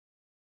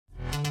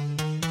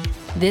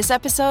This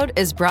episode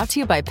is brought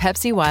to you by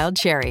Pepsi Wild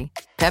Cherry.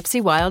 Pepsi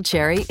Wild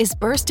Cherry is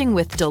bursting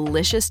with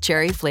delicious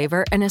cherry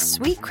flavor and a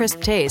sweet,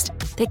 crisp taste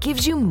that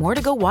gives you more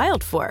to go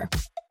wild for.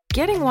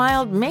 Getting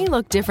wild may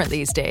look different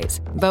these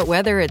days, but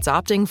whether it's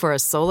opting for a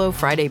solo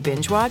Friday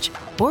binge watch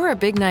or a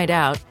big night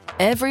out,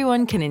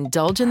 everyone can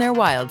indulge in their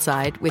wild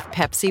side with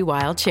Pepsi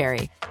Wild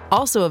Cherry.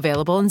 Also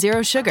available in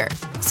Zero Sugar.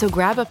 So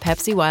grab a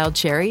Pepsi Wild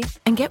Cherry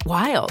and get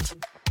wild.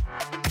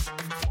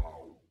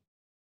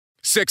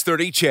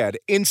 630 CHED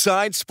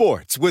Inside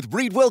Sports with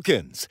Reed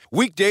Wilkins.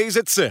 Weekdays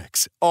at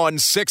 6 on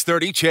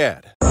 630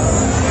 CHED.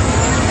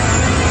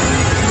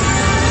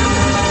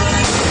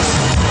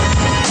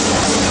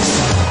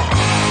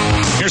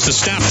 Here's the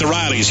snap to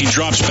Riley's. He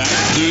drops back.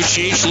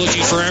 Lucic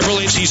looking for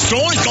Eberle. He's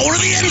throwing, going to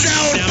the end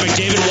zone. Now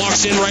McDavid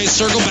walks in, right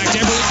circle, back to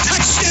Eberle.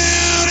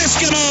 Touchdown,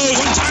 Eskimos.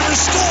 One-timer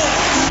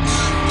score.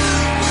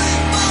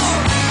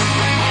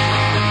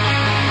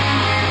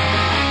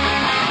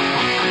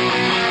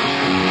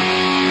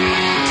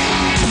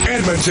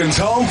 Edmonton's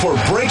home for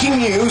breaking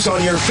news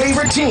on your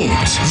favorite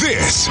teams.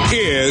 This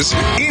is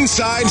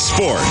Inside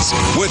Sports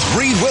with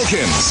Reed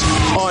Wilkins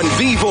on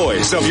the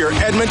voice of your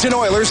Edmonton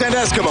Oilers and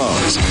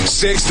Eskimos.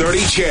 630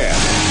 CHED.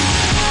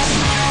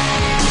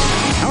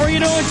 How are you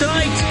doing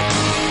tonight?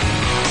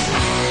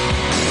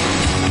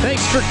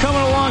 Thanks for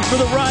coming along for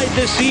the ride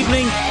this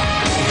evening.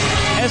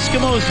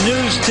 Eskimos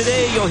news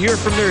today. You'll hear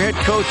from their head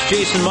coach,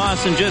 Jason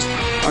Maas, in just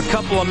a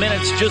couple of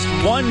minutes. Just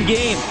one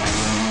game.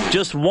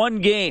 Just one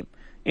game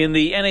in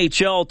the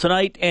NHL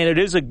tonight, and it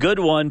is a good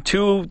one.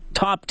 Two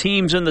top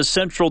teams in the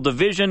Central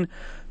Division.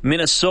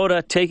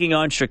 Minnesota taking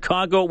on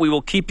Chicago. We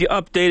will keep you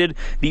updated.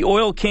 The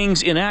Oil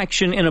Kings in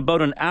action in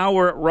about an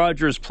hour at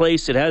Rogers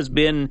Place. It has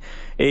been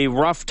a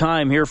rough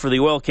time here for the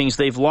Oil Kings.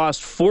 They've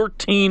lost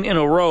 14 in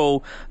a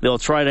row. They'll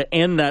try to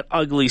end that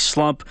ugly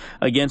slump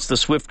against the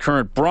Swift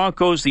Current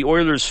Broncos. The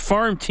Oilers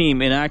farm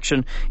team in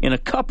action in a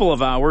couple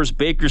of hours.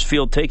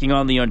 Bakersfield taking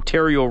on the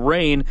Ontario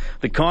Reign.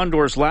 The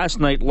Condors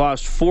last night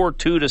lost 4-2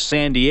 to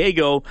San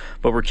Diego,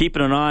 but we're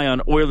keeping an eye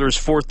on Oilers'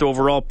 fourth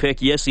overall pick,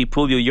 Jesse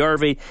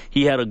Puljujärvi.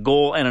 He had a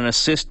goal and an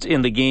assist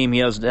in the game.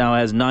 He now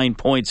has 9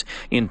 points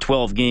in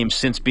 12 games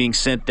since being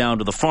sent down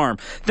to the farm.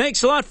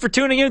 Thanks a lot for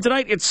tuning in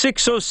tonight. It's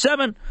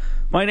 6:07.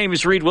 My name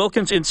is Reed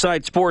Wilkins,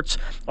 Inside Sports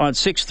on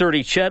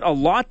 630 CHED. A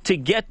lot to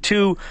get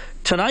to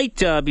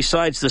tonight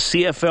besides the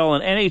CFL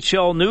and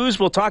NHL news.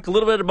 We'll talk a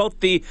little bit about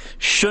the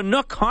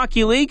Chinook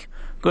Hockey League.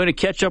 Going to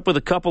catch up with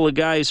a couple of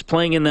guys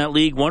playing in that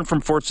league, one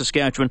from Fort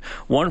Saskatchewan,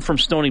 one from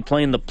Stony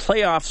Plain. The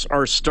playoffs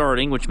are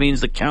starting, which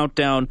means the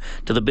countdown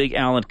to the Big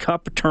Allen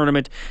Cup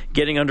tournament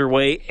getting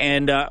underway.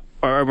 And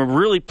I'm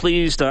really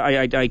pleased.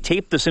 I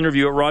taped this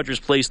interview at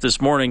Rogers Place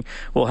this morning.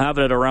 We'll have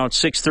it at around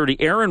 6:30.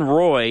 Aaron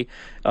Roy,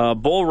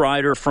 bull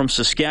rider from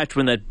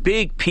Saskatchewan, that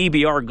big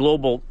PBR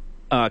Global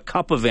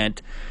Cup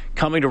event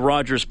coming to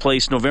Rogers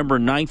Place November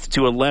 9th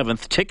to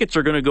 11th. Tickets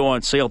are going to go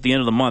on sale at the end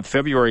of the month,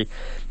 February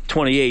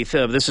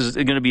 28th. This is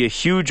going to be a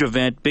huge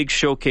event, big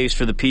showcase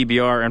for the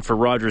PBR and for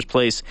Rogers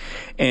Place.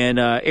 And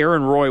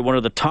Aaron Roy, one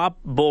of the top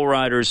bull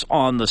riders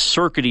on the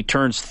circuit, he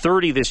turns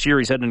 30 this year.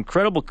 He's had an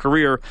incredible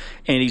career,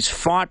 and he's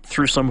fought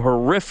through some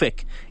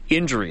horrific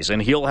injuries,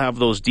 and he'll have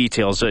those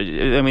details. I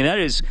mean,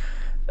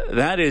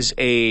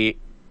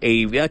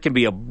 that can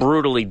be a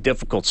brutally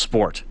difficult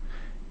sport.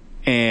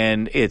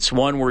 And it's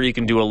one where you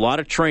can do a lot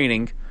of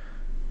training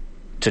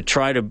to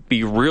try to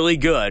be really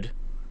good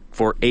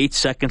for 8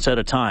 seconds at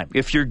a time.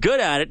 If you're good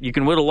at it, you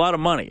can win a lot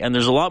of money, and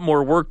there's a lot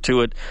more work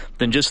to it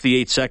than just the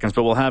 8 seconds,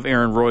 but we'll have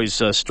Aaron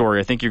Roy's story.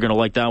 I think you're going to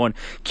like that one.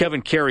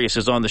 Kevin Carius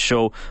is on the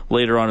show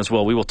later on as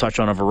well. We will touch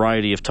on a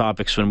variety of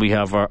topics when we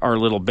have our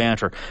little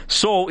banter.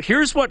 So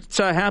here's what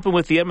happened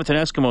with the Edmonton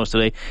Eskimos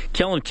today.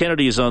 Kellen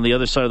Kennedy is on the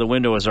other side of the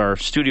window as our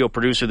studio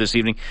producer this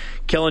evening.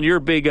 Kellen, you're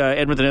a big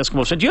Edmonton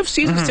Eskimos fan. Do you have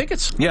season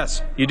tickets?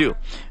 Yes. You do.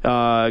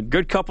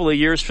 Good couple of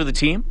years for the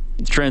team.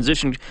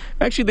 Transition.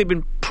 Actually, they've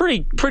been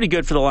pretty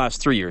good for the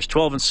last 3 years.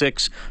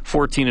 12-6,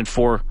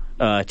 14-4,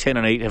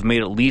 10-8 have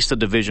made at least a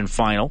division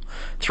final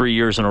 3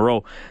 years in a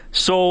row.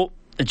 So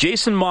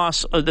Jason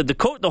Maas,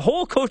 the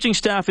whole coaching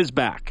staff is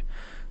back,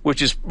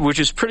 which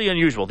is pretty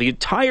unusual. The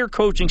entire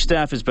coaching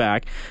staff is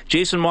back.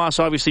 Jason Maas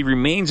obviously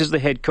remains as the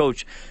head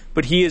coach,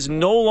 but he is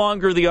no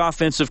longer the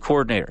offensive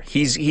coordinator.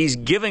 He's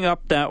giving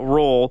up that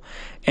role,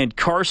 and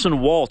Carson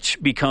Walsh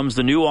becomes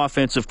the new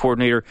offensive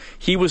coordinator.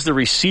 He was the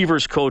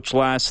receivers coach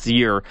last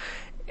year.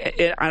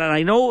 And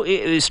I know,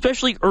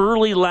 especially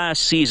early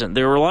last season,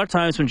 there were a lot of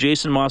times when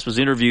Jason Maas was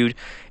interviewed,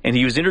 and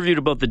he was interviewed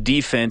about the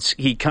defense,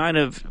 he kind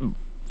of,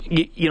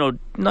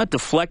 not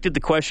deflected the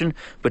question,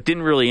 but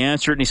didn't really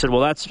answer it. And he said,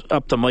 well, that's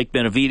up to Mike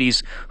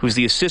Benavides, who's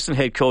the assistant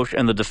head coach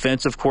and the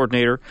defensive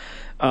coordinator.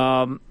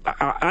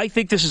 I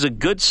think this is a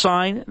good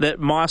sign that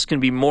Maas can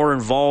be more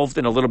involved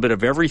in a little bit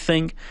of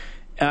everything.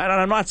 And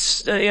I'm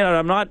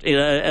not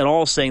at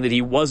all saying that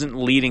he wasn't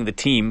leading the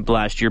team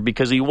last year,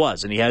 because he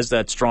was, and he has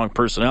that strong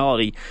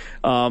personality.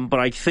 But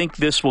I think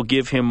this will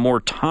give him more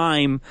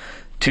time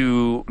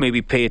to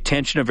maybe pay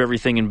attention of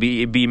everything and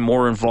be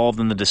more involved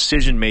in the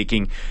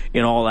decision-making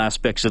in all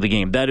aspects of the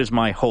game. That is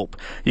my hope.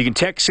 You can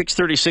text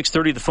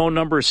 630-630. The phone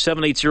number is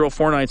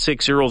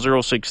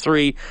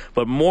 780-496-0063.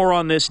 But more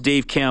on this,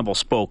 Dave Campbell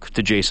spoke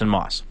to Jason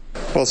Maas.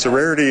 Well, it's a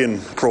rarity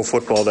in pro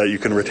football that you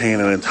can retain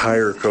an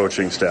entire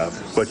coaching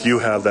staff, but you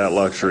have that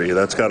luxury.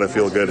 That's got to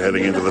feel good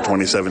heading into the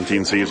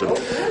 2017 season.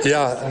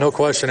 Yeah, no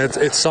question.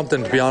 It's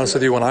something, to be honest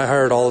with you. When I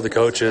hired all of the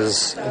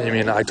coaches,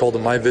 I told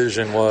them my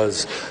vision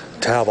was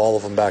to have all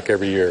of them back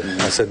every year.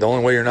 I said, the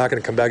only way you're not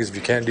going to come back is if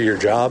you can't do your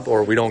job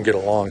or we don't get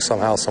along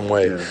somehow, some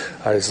way. Yeah.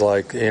 I was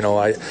like,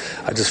 I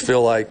just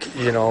feel like,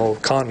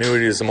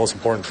 continuity is the most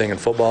important thing in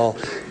football.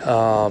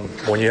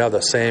 When you have the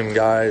same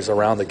guys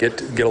around that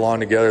get along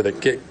together,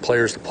 that get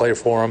players to play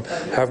for them,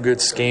 have good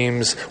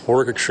schemes,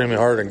 work extremely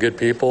hard, and good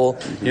people,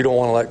 you don't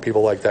want to let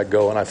people like that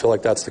go. And I feel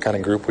like that's the kind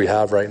of group we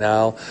have right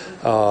now.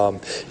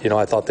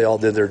 I thought they all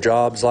did their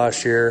jobs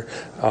last year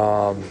at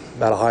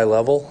a high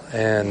level.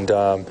 And,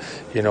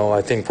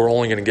 I think we're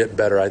only going to get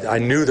better. I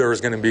knew there was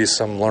going to be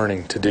some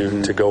learning to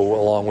do to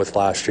go along with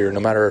last year.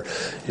 No matter,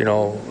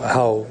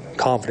 how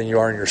confident you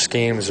are in your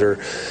schemes or,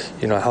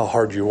 how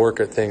hard you work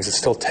at things, it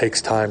still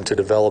takes time to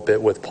develop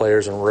it with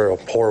players and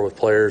rapport with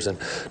players and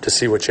to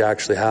see what you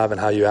actually have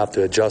and how you have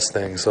to adjust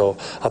things. So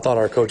I thought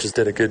our coaches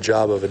did a good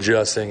job of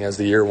adjusting as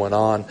the year went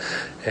on,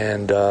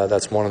 and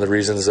that's one of the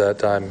reasons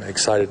that I'm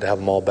excited to have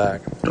them all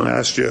back. I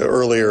asked you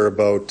earlier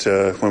about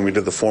when we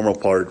did the formal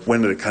part,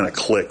 when did it kind of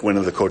click? When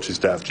did the coaching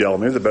staff gel?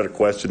 Maybe the better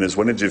question is,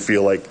 when did you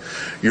feel like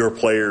your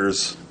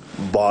players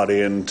bought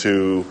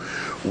into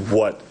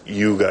what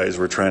you guys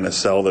were trying to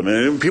sell them?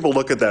 And people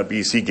look at that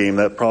BC game,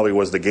 that probably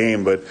was the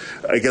game, but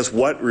I guess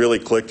what really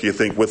clicked, do you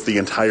think, with the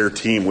entire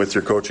team, with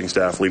your coaching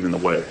staff leading the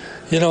way?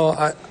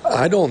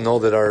 I don't know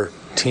that our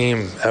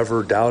team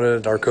ever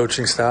doubted our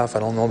coaching staff. I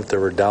don't know that there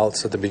were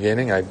doubts at the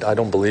beginning. I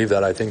don't believe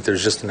that. I think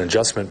there's just an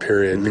adjustment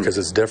period because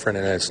it's different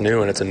and it's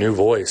new and it's a new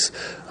voice.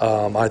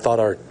 I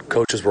thought our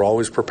coaches were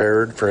always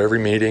prepared for every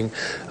meeting,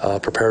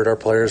 prepared our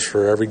players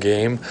for every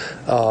game.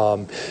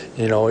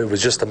 It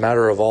was just a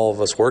matter of all of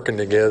us working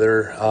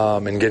together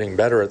and getting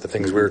better at the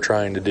things we were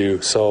trying to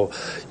do. So,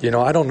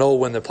 I don't know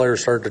when the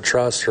players started to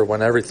trust or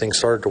when everything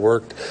started to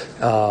work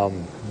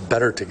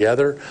better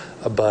together,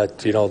 but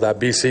that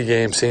BC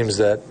game seems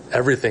that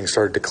everything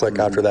started to click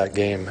after that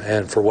game,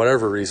 and for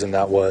whatever reason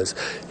that was.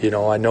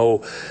 I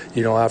know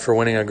after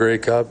winning a Grey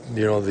Cup,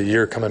 the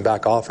year coming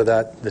back off of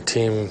that, the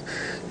team,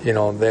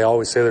 they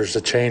always say there's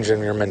a change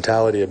in your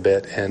mentality a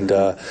bit, and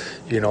I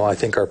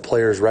think our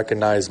players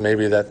recognized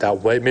maybe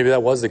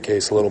that was the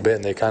case a little bit,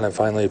 and they kind of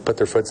finally put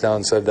their foot down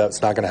and said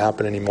that's not going to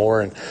happen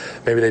anymore, and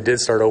maybe they did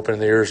start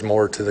opening their ears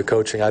more to the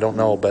coaching. I don't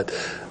know, but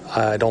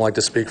I don't like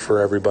to speak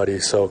for everybody,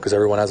 because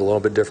everyone has a little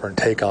bit different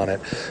take on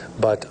it.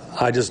 But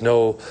I just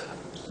know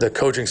the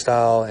coaching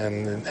style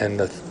and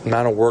the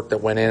amount of work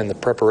that went in and the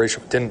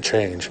preparation didn't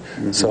change.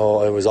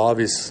 So it was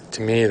obvious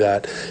to me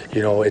that,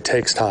 it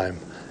takes time.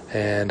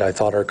 And I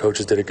thought our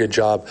coaches did a good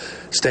job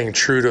staying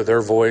true to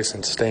their voice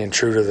and staying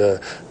true to the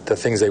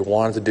things they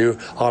wanted to do.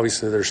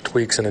 Obviously, there's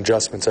tweaks and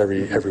adjustments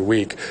every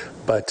week,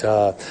 but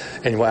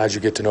as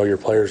you get to know your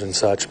players and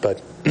such. But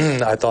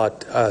I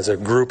thought as a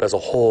group, as a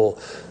whole,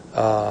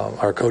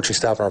 our coaching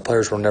staff and our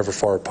players were never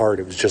far apart.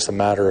 It was just a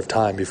matter of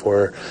time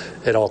before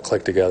it all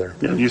clicked together.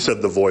 Yeah, you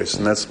said the voice,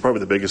 and that's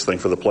probably the biggest thing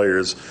for the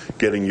players,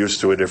 getting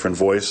used to a different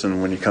voice.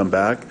 And when you come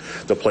back,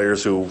 the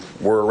players who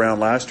were around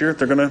last year,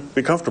 they're going to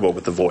be comfortable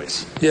with the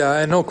voice. Yeah,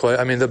 I know.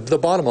 The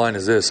bottom line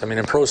is this.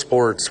 In pro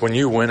sports, when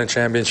you win a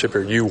championship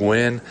or you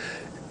win,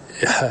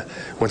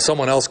 when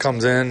someone else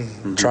comes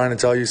in trying to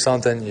tell you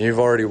something, you've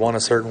already won a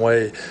certain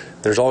way,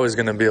 there's always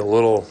going to be a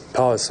little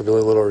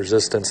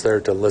resistance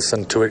there to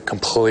listen to it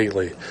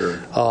completely. Sure.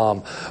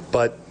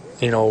 But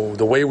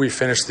the way we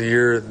finished the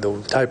year,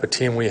 the type of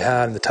team we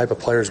had, and the type of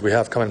players we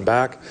have coming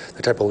back,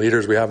 the type of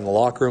leaders we have in the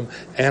locker room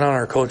and on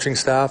our coaching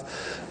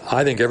staff,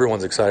 I think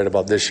everyone's excited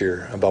about this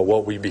year, about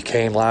what we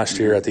became last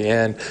year at the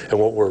end and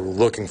what we're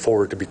looking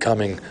forward to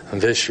becoming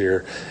this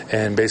year,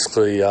 and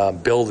basically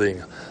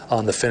building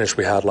on the finish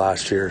we had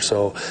last year.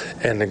 So,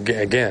 and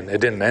again,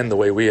 it didn't end the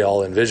way we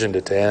all envisioned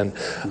it to end.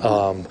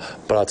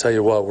 But I'll tell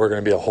you what, we're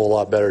going to be a whole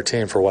lot better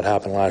team for what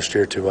happened last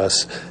year to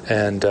us.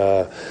 And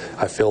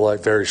I feel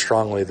like very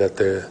strongly that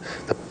the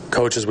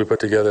coaches we put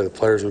together, the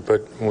players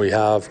we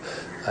have,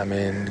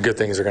 good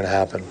things are going to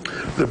happen.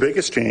 The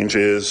biggest change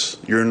is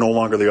you're no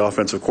longer the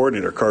offensive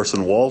coordinator.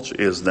 Carson Walsh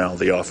is now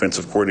the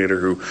offensive coordinator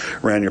who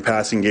ran your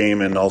passing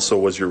game and also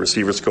was your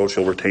receivers coach.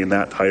 He'll retain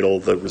that title,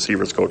 the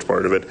receivers coach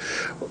part of it.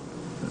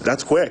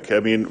 That's quick.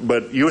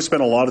 But you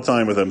spent a lot of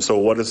time with him. So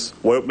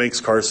what makes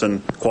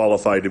Carson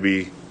qualified to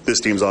be this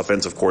team's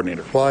offensive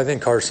coordinator? Well, I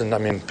think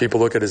Carson,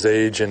 people look at his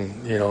age and,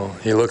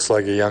 he looks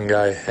like a young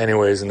guy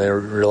anyways, and they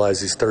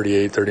realize he's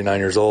 38, 39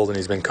 years old, and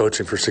he's been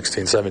coaching for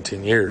 16,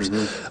 17 years.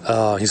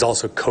 He's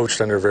also coached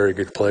under very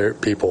good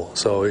people.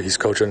 So he's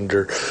coached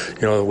under,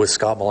 with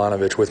Scott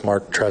Milanovic, with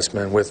Mark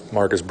Trestman, with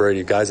Marcus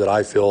Brady, guys that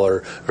I feel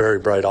are very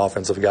bright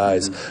offensive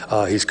guys.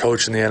 He's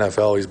coached in the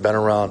NFL. He's been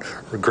around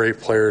great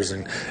players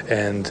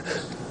and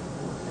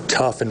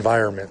tough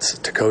environments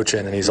to coach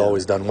in, and he's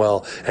always done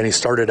well. And he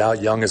started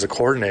out young as a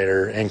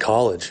coordinator in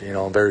college.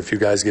 Very few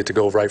guys get to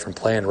go right from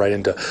playing right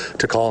into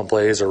calling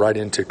plays or right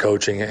into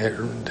coaching,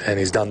 and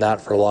he's done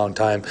that for a long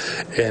time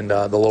in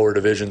the lower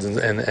divisions and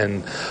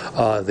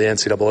the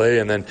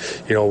NCAA, and then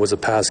was a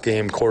pass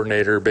game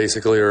coordinator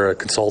basically, or a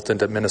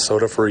consultant at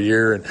Minnesota for a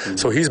year, and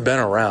so he's been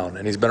around,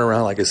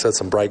 like I said,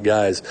 some bright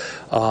guys.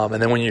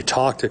 And then when you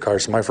talk to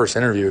Carson, my first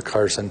interview with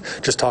Carson,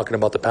 just talking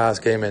about the pass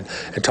game and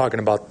talking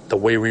about the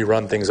way we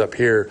run things up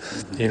here,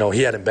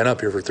 he hadn't been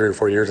up here for 3 or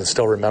 4 years and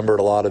still remembered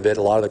a lot of it.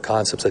 A lot of the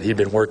concepts that he'd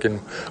been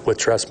working with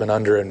Trestman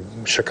under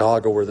in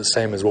Chicago were the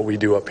same as what we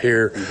do up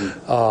here.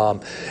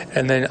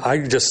 And then I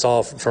just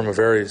saw from a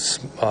very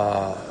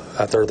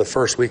after the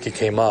first week he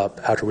came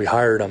up, after we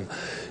hired him,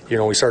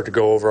 we started to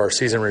go over our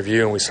season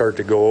review and we started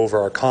to go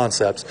over our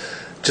concepts,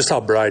 just how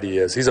bright he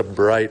is. He's a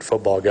bright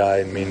football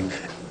guy.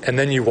 And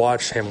then you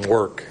watch him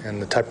work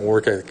and the type of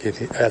work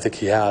ethic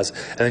he has,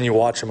 and then you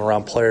watch him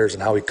around players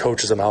and how he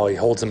coaches them, how he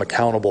holds them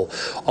accountable.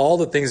 All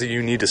the things that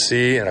you need to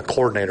see in a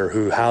coordinator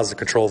who has the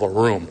control of a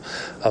room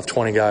of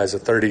 20 guys,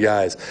 of 30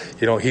 guys.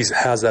 He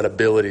has that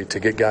ability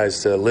to get guys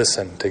to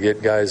listen, to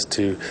get guys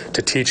to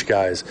teach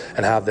guys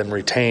and have them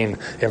retain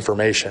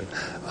information.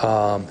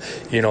 And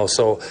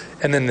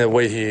then the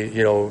way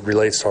he,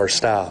 relates to our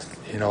staff.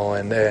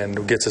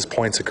 And gets his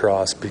points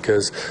across,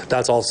 because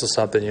that's also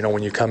something,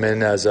 when you come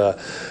in as a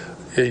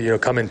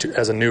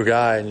new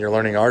guy and you're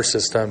learning our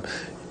system,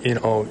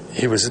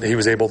 he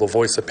was able to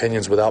voice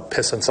opinions without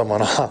pissing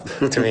someone off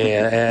to me,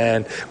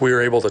 and we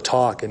were able to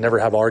talk and never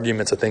have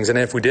arguments of things. And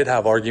if we did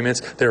have arguments,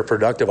 they were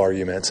productive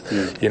arguments.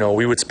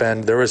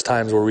 There was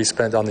times where we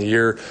spent on the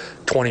year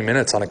 20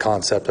 minutes on a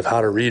concept of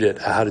how to read it,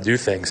 how to do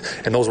things,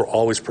 and those were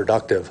always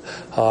productive.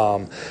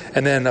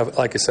 And then,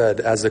 like I said,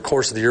 as the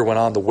course of the year went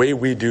on, the way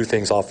we do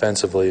things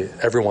offensively,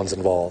 everyone's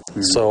involved.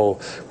 So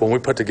when we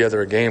put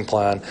together a game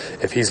plan,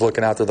 if he's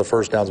looking after the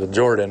first downs with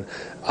Jordan,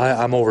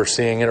 I'm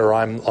overseeing it, or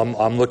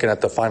I'm looking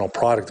at the final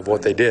product of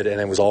what they did, and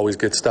it was always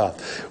good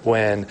stuff.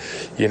 When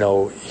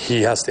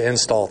he has to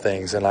install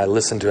things and I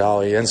listen to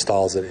how he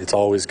installs it, it's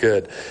always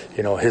good.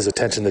 His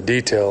attention to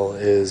detail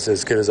is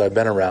as good as I've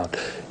been around.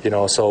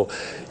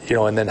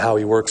 And then how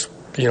he works,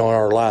 in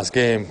our last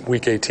game,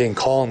 week 18,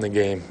 calling the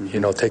game,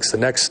 takes the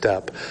next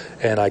step.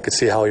 And I could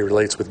see how he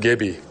relates with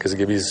Gibby, because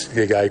Gibby's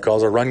the guy who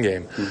calls our run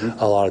game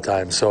a lot of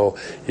times. So,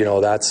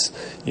 that's,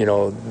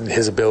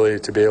 his ability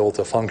to be able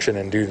to function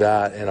and do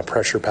that in a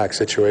pressure-packed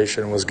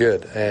situation was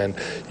good. And,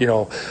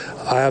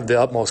 I have the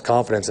utmost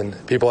confidence, and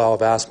people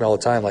have asked me all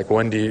the time, like,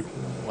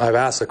 I've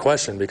asked the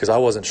question because I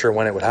wasn't sure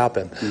when it would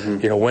happen.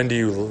 When do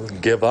you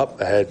give up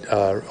a head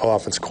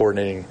offense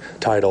coordinating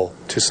title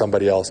to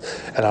somebody else?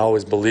 And I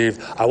always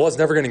believed I was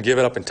never going to give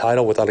it up in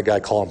title without a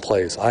guy calling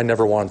plays. I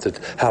never wanted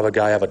to have a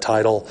guy have a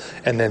title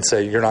and then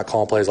say, you're not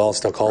calling plays, I'll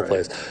still call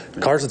plays.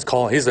 Carson's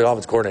calling. He's the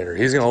offense coordinator.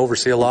 He's going to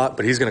oversee a lot,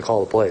 but he's going to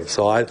call the plays.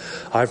 So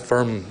I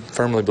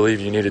firmly believe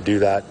you need to do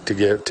that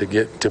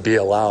to be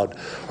allowed,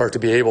 or to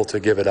be able to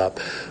give it up.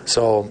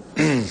 So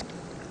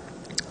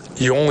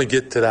you only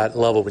get to that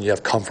level when you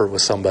have comfort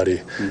with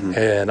somebody,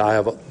 and I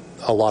have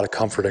a lot of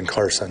comfort in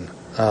Carson.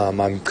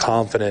 I'm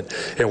confident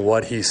in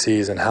what he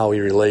sees and how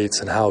he relates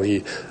and how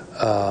he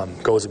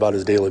goes about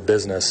his daily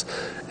business,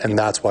 and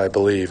that's why I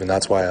believe, and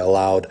that's why I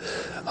allowed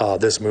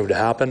this move to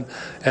happen.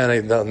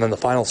 And then the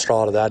final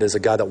straw to that is a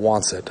guy that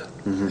wants it.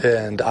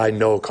 And I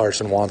know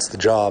Carson wants the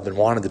job and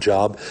wanted the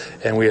job,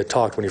 and we had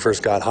talked when he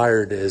first got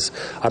hired is,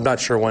 I'm not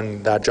sure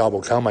when that job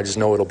will come, I just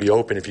know it'll be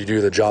open if you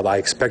do the job I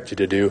expect you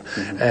to do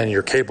and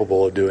you're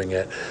capable of doing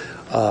it.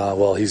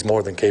 Well, he's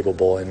more than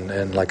capable,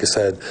 and like I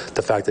said,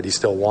 the fact that he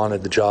still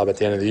wanted the job at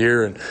the end of the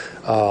year, and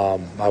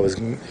I was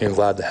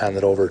glad to hand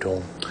it over to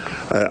him.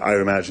 I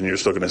imagine you're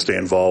still going to stay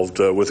involved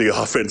with the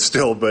offense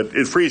still, but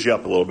it frees you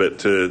up a little bit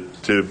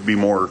to be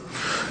more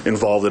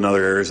involved in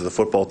other areas of the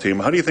football team.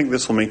 How do you think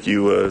this will make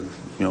you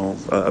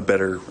a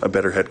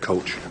better head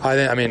coach?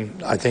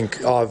 I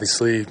think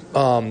obviously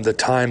the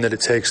time that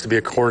it takes to be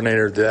a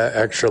coordinator, the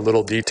extra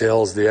little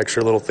details, the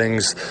extra little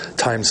things,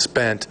 time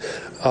spent,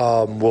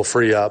 will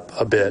free up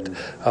a bit.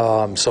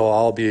 So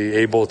I'll be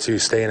able to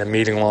stay in a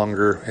meeting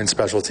longer in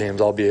special teams.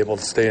 I'll be able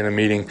to stay in a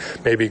meeting,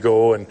 maybe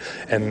go and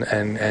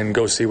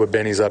go see what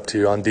Benny's up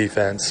to on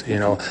defense.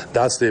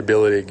 That's the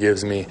ability it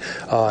gives me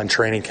in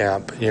training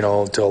camp,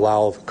 to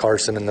allow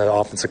Carson and the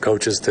offensive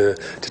coaches to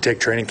take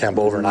training camp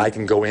over, and I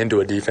can go into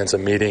a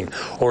defensive meeting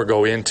or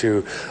go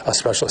into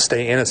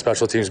stay in a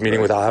special teams meeting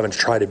without having to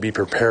try to be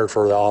prepared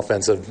for the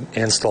offensive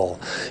install.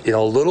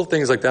 Little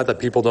things like that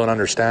people don't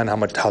understand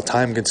how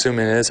time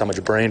consuming it is, how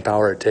much brain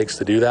power it takes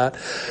to do that.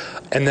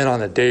 And then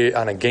on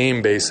a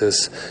game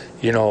basis,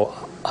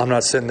 I'm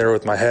not sitting there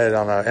with my head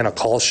in a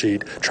call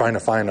sheet trying to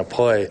find a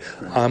play.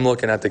 I'm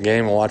looking at the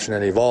game and watching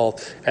it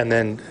evolve, and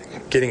then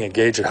getting a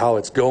gauge of how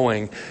it's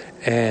going,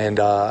 and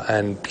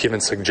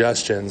giving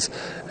suggestions,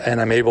 and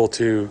I'm able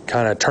to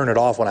kind of turn it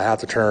off when I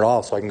have to turn it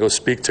off, so I can go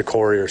speak to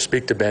Corey or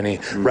speak to Benny,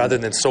 rather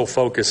than so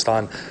focused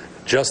on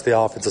just the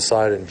offensive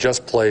side and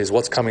just plays,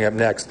 what's coming up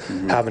next,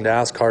 having to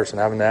ask Carson,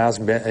 having to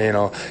ask,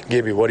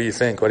 Gibby, what do you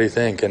think? What do you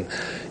think? And,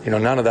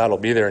 none of that will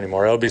be there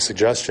anymore. It'll be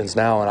suggestions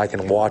now, and I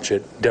can watch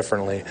it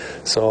differently.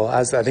 So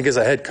I think as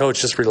a head coach,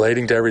 just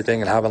relating to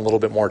everything and having a little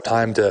bit more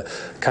time to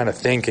kind of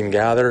think and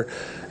gather,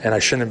 and I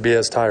shouldn't be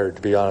as tired,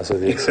 to be honest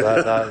with you. So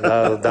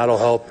that'll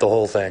help the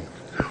whole thing.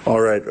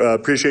 All right.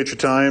 Appreciate your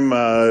time.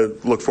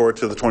 Look forward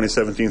to the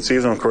 2017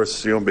 season. Of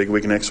course, big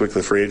week next week,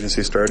 the free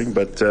agency starting.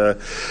 But,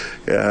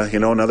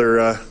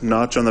 another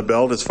notch on the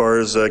belt as far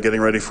as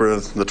getting ready for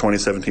the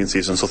 2017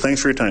 season. So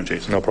thanks for your time,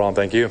 Jason. No problem.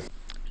 Thank you.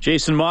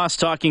 Jason Maas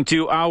talking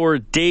to our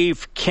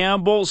Dave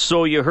Campbell.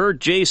 So you heard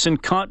Jason,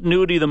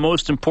 continuity, the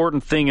most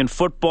important thing in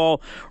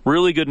football.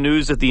 Really good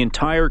news that the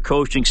entire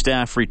coaching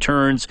staff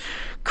returns.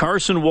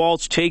 Carson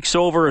Walch takes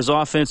over as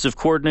offensive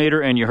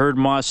coordinator, and you heard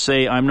Maas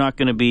say, I'm not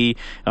going to be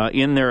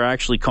in there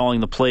actually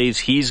calling the plays.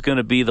 He's going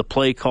to be the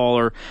play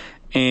caller.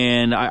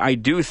 And I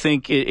do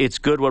think it's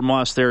good what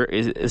Maas there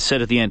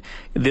said at the end.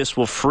 This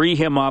will free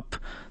him up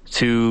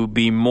to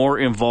be more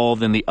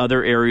involved in the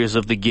other areas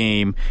of the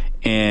game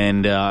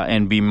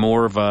and be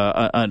more of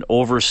an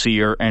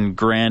overseer and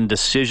grand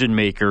decision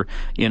maker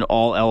in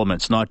all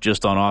elements, not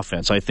just on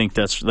offense. I think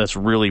that's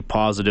really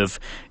positive,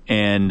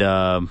 and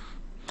I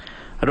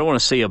don't want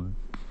to say a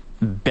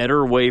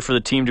better way for the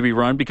team to be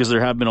run, because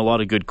there have been a lot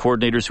of good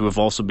coordinators who have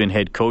also been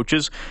head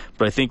coaches,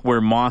 but I think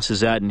where Maas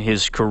is at in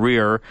his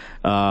career,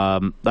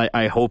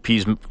 I hope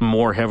he's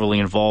more heavily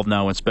involved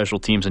now in special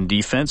teams and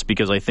defense,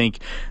 because I think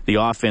the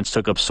offense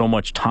took up so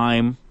much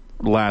time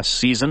last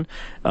season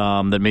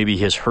that maybe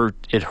it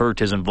hurt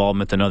his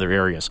involvement in other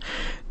areas.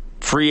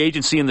 Free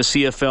agency in the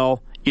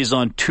CFL is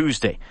on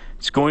Tuesday.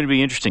 It's going to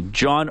be interesting.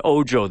 John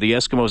Ojo, the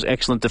Eskimos'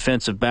 excellent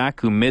defensive back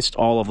who missed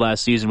all of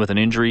last season with an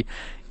injury,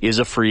 is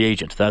a free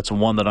agent. That's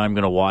one that I'm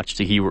going to watch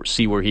to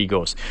see where he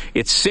goes.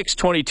 It's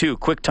 6:22.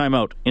 Quick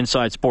timeout.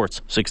 Inside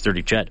Sports,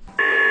 6:30 CHED.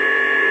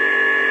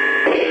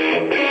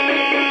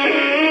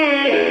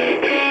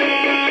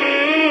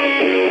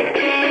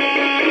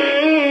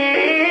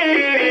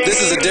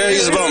 This is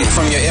Adarius Bowman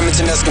from your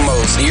Edmonton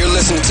Eskimos, and you're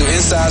listening to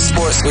Inside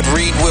Sports with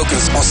Reed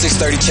Wilkins on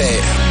 630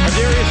 CHED.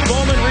 Adarius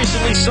Bowman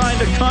recently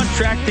signed a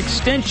contract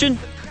extension.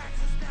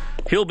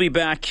 He'll be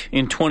back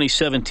in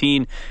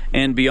 2017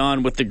 and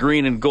beyond with the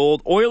green and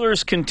gold.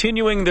 Oilers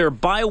continuing their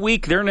bye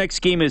week. Their next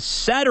game is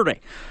Saturday.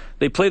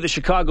 They play the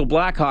Chicago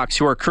Blackhawks,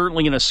 who are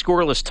currently in a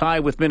scoreless tie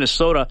with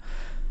Minnesota.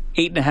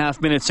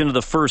 8.5 minutes into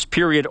the first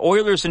period.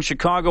 Oilers in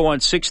Chicago on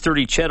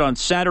 6:30 CHED on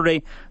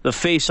Saturday. The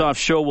face-off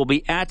show will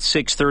be at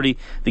 6:30.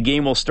 The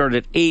game will start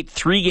at 8.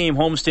 3-game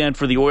homestand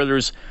for the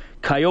Oilers.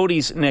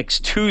 Coyotes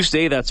next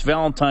Tuesday, that's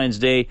Valentine's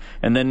Day,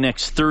 and then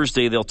next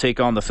Thursday they'll take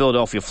on the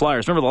Philadelphia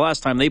Flyers. Remember the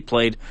last time they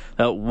played,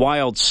 a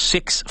wild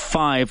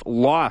 6-5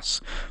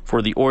 loss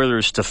for the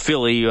Oilers to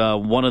Philly.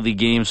 One of the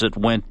games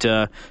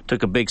that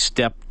took a big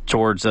step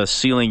towards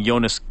sealing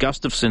Jonas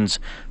Gustafsson's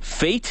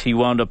fate. He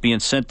wound up being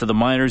sent to the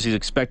minors. He's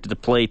expected to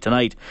play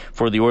tonight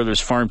for the Oilers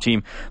farm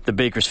team, the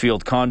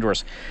Bakersfield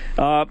Condors.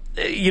 I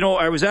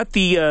was at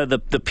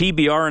the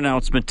PBR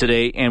announcement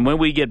today, and when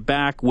we get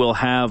back, we'll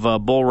have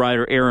bull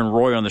rider Aaron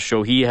Roy on the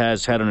show. He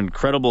has had an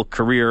incredible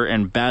career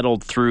and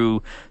battled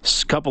through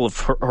a couple of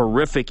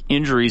horrific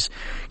injuries.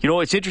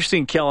 It's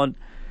interesting, Kellen,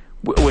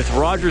 with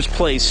Rogers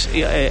Place,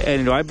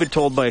 and I've been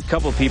told by a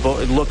couple of people,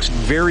 it looks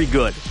very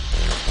good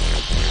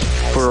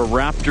for a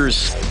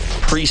Raptors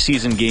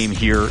preseason game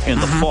here in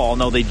the fall.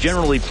 Now, they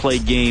generally play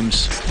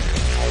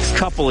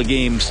couple of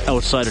games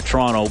outside of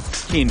Toronto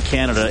in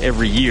Canada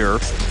every year.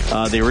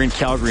 They were in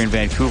Calgary and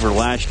Vancouver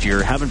last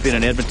year. Haven't been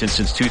in Edmonton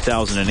since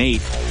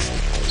 2008.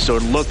 So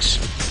it looks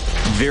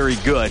very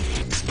good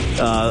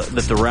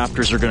that the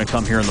Raptors are going to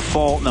come here in the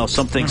fall. Now,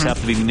 some things have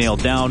to be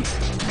nailed down.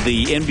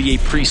 The NBA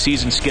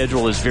preseason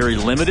schedule is very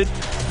limited.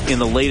 In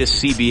the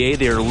latest CBA,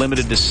 they are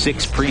limited to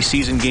 6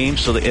 preseason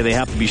games, so they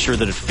have to be sure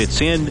that it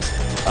fits in.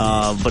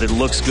 But it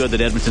looks good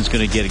that Edmonton's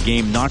going to get a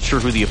game. Not sure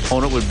who the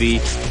opponent would be.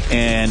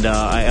 And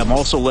I am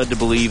also led to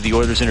believe the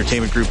Oilers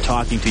Entertainment Group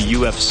talking to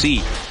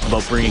UFC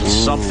about bringing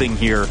something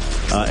here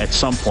at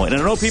some point.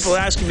 And I know people are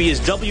asking me, is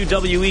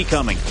WWE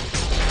coming?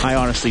 I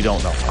honestly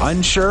don't know.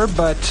 Unsure,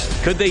 but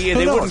could they?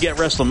 They wouldn't get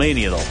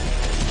WrestleMania,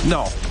 though.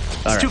 No.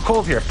 It's too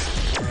cold here.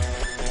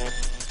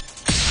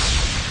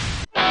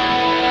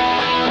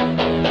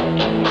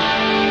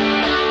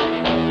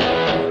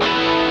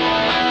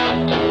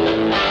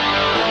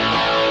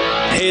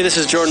 Hey, this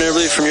is Jordan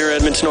Eberle from your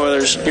Edmonton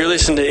Oilers. You're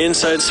listening to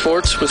Inside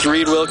Sports with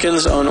Reed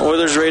Wilkins on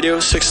Oilers Radio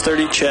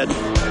 630 CHED.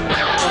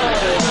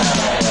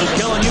 So,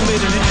 Kellen, you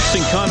made an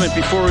interesting comment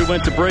before we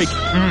went to break.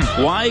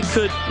 Why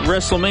could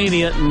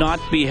WrestleMania not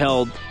be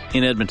held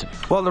in Edmonton?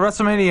 Well, the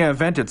WrestleMania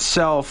event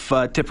itself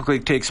typically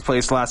takes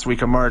place last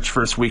week of March,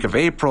 first week of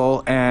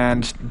April,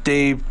 and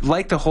they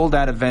like to hold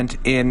that event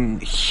in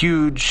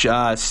huge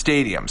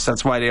stadiums.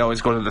 That's why they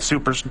always go to the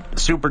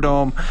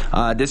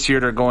Superdome. This year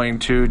they're going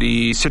to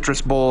the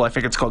Citrus Bowl. I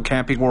think it's called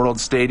Camping World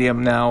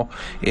Stadium now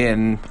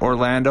in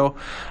Orlando.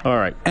 All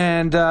right.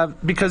 And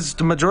because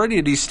the majority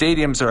of these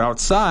stadiums are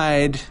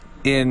outside,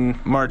 in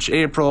March,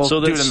 April. So,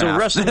 do the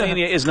math.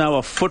 WrestleMania is now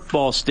a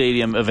football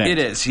stadium event. It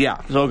is,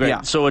 yeah. Okay.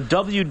 Yeah. So a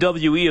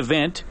WWE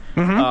event.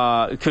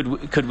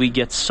 Could we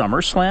get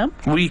SummerSlam?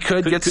 We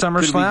could get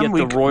SummerSlam. Could we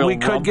get the Royal Rumble? We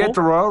could get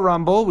the Royal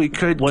Rumble. We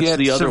could get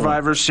the other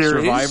Survivor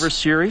Series. Survivor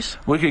Series.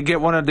 We could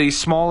get one of the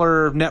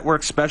smaller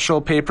network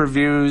special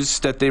pay-per-views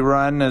that they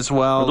run as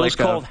well. Are those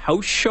called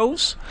house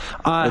shows?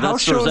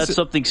 House shows. Or is that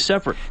something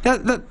separate? Yeah,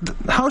 the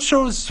house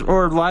shows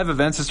or live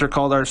events, as they're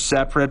called, are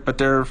separate, but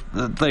they're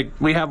like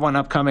we have one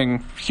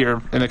upcoming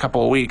here in a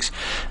couple of weeks.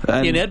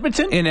 In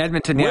Edmonton? In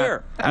Edmonton,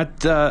 Where?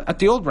 Yeah. At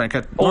the old rink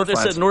at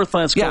Northlands. That's at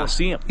Northlands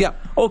Coliseum. Yeah.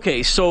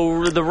 Okay,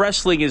 so the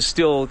wrestling is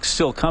still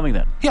coming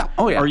then? Yeah.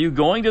 Oh, yeah. Are you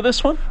going to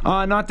this one?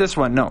 Not this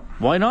one, no.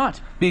 Why not?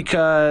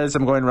 Because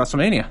I'm going to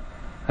WrestleMania.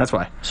 That's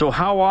why. So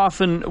how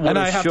often would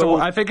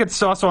I think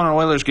it's also on an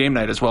Oilers game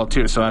night as well,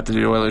 too, so I have to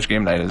do Oilers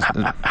game night.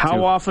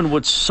 How often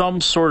would some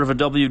sort of a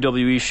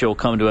WWE show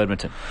come to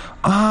Edmonton?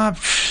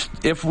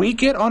 If we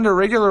get under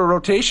regular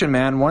rotation,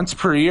 man, once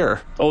per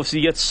year. Oh, so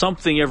you get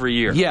something every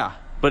year. Yeah.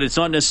 But it's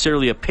not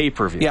necessarily a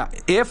pay-per-view. Yeah,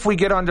 if we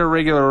get under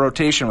regular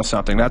rotation with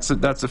something, that's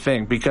the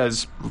thing,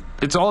 because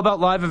it's all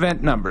about live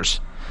event numbers.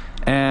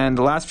 And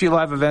the last few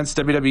live events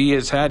WWE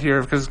has had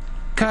here is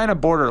kind of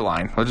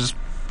borderline. We'll just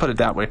put it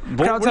that way.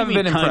 Crowds haven't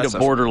been impressive. Kind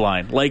of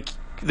borderline? Like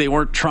they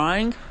weren't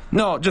trying?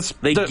 No,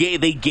 just they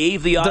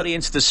gave the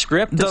audience the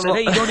script and said,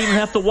 hey, you don't even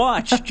have to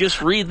watch.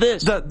 Just read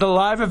this. The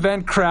live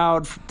event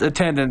crowd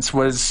attendance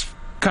was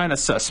kind of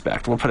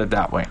suspect, we'll put it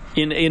that way.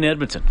 In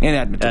Edmonton? In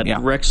Edmonton, at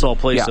Rexall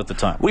Place at the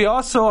time. We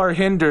also are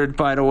hindered,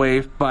 by the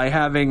way, by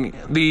having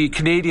the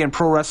Canadian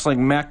pro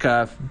wrestling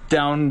mecca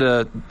down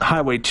to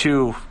Highway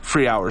 2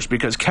 free hours,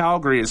 because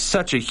Calgary is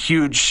such a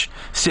huge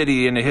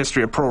city in the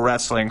history of pro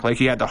wrestling.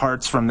 Like, you had the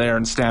Hearts from there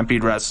and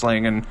Stampede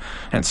Wrestling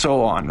and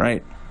so on,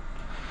 right?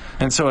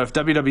 And so if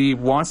WWE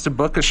wants to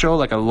book a show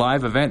like a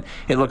live event,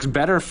 it looks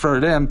better for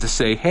them to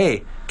say,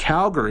 hey,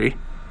 Calgary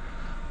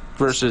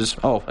versus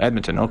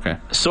Edmonton. Okay.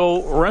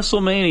 So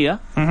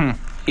WrestleMania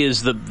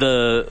is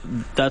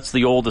that's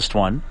the oldest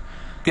one.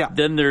 Yeah.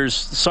 Then there's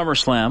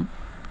SummerSlam.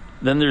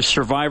 Then there's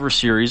Survivor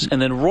Series,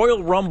 and then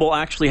Royal Rumble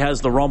actually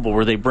has the Rumble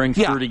where they bring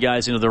 30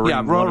 guys into the ring.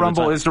 Yeah, Royal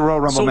Rumble is the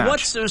Royal Rumble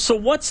match. So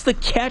what's the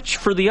catch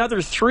for the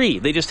other three?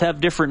 They just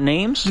have different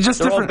names?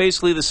 They're all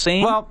basically the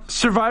same? Well,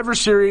 Survivor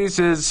Series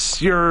is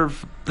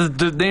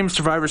the name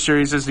Survivor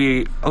Series is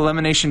the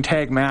elimination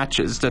tag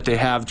matches that they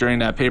have during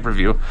that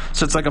pay-per-view.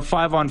 So it's like a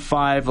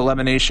 5-on-5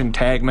 elimination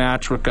tag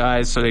match with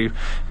guys. So they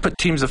put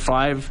teams of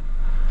 5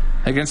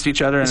 against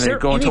each other, and they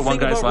go until one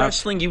guy's left. Is there anything about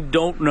wrestling you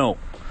don't know?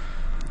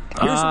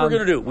 Here's what we're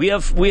going to do. We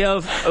have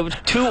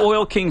 2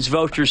 Oil Kings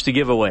vouchers to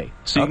give away.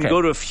 So you can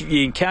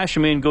you can cash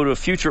them in, go to a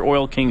future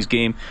Oil Kings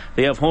game.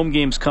 They have home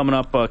games coming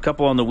up, a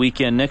couple on the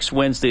weekend, next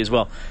Wednesday as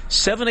well.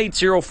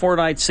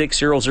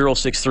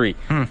 780-496-0063.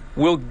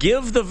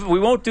 We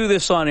won't do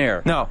this on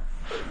air. No.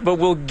 But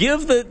we'll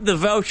give the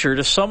voucher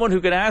to someone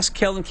who can ask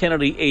Kellen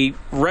Kennedy a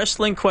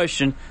wrestling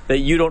question that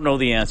you don't know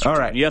the answer to. All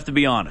right. You have to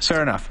be honest.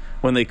 Fair enough.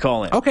 When they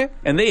call in. Okay.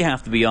 And they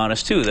have to be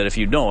honest, too, that if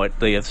you know it,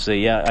 they have to say,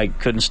 yeah, I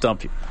couldn't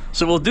stump you.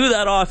 So we'll do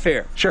that off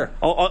air. Sure.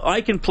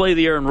 I can play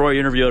the Aaron Roy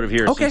interview out of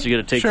here since you're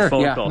going to take the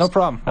phone calls. No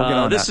problem. We'll get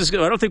on this is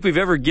good. I don't think we've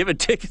ever given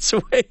tickets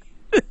away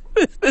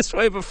this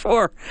way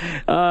before.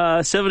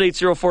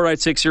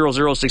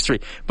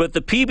 780-496-0063. But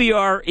the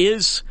PBR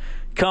is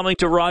coming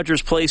to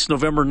Rogers Place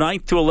November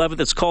 9th to 11th.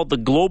 It's called the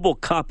Global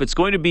Cup. It's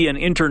going to be an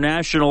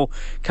international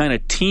kind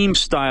of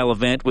team-style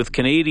event with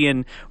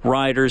Canadian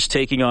riders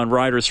taking on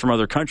riders from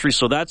other countries.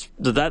 So that's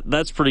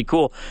pretty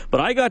cool.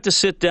 But I got to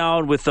sit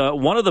down with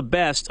one of the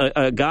best,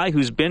 a guy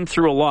who's been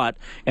through a lot,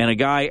 and a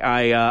guy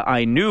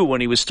I knew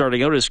when he was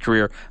starting out his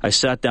career. I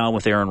sat down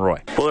with Aaron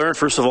Roy. Well, Aaron,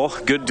 first of all,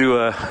 good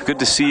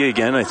to see you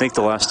again. I think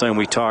the last time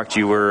we talked,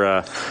 you were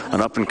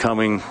an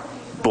up-and-coming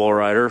bull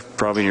rider,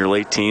 probably in your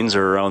late teens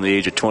or around the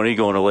age of 20,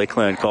 going to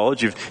Lakeland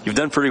College. You've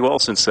done pretty well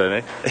since then,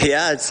 eh?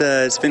 Yeah,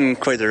 it's been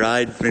quite the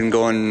ride. Been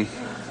going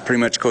pretty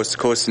much coast to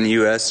coast in the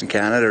U.S. and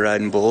Canada,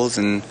 riding bulls,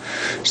 and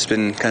just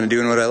been kind of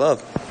doing what I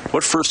love.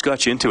 What first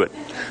got you into it?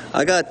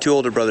 I got 2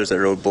 older brothers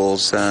that rode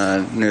bulls,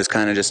 and it was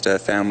kind of just a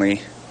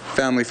family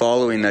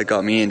following that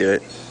got me into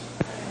it.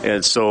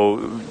 And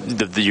so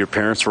your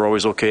parents were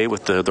always okay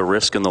with the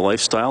risk and the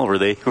lifestyle? Were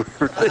they?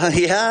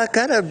 Yeah,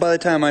 kind of by the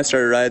time I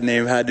started riding, they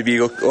had to be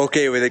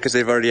okay with it because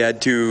they've already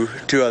had two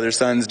other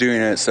sons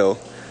doing it. So,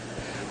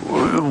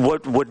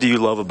 what do you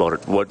love about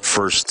it? What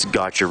first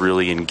got you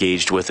really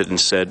engaged with it and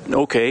said,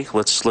 okay,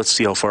 let's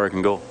see how far I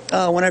can go?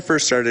 When I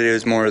first started, it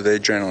was more of the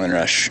adrenaline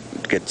rush.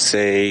 Get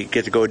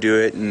to go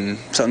do it and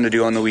something to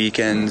do on the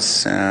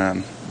weekends.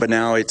 But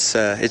now it's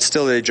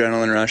still the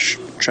adrenaline rush.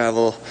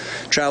 Travel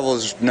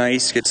is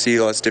nice. Get to see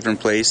lots of different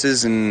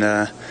places, and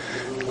the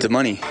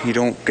money. You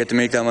don't get to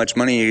make that much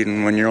money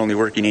when you're only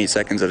working 8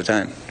 seconds at a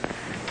time.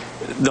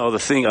 No, the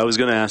thing I was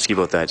going to ask you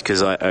about that,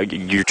 because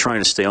you're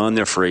trying to stay on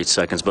there for 8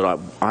 seconds, but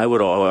I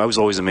was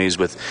always amazed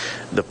with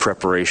the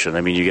preparation.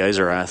 I mean, you guys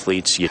are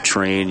athletes. You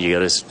train. You got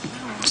to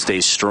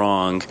stay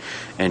strong,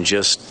 and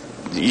just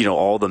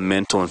all the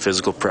mental and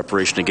physical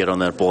preparation to get on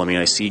that bull. I mean,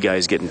 I see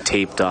guys getting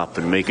taped up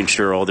and making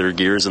sure all their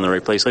gear's in the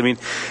right place. I mean,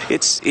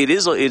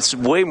 it's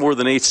way more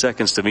than 8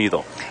 seconds to me,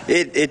 though.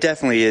 It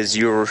definitely is.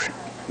 You're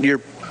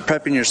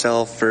prepping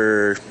yourself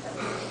for,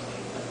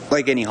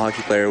 like any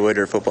hockey player would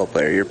or football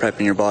player. You're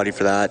prepping your body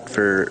for that,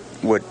 for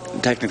what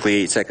technically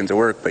 8 seconds of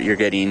work, but you're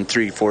getting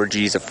 3-4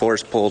 G's of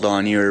force pulled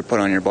on you or put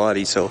on your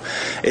body. So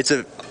it's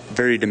a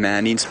very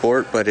demanding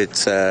sport, but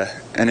it's an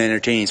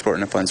entertaining sport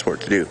and a fun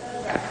sport to do.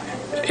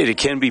 It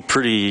can be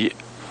pretty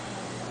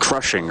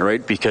crushing,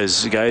 right?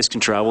 Because guys can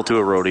travel to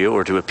a rodeo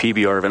or to a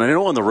PBR event. I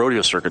know on the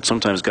rodeo circuit,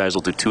 sometimes guys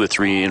will do 2 or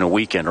 3 in a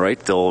weekend, right?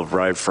 They'll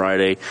ride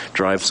Friday,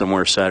 drive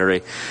somewhere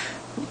Saturday.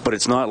 But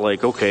it's not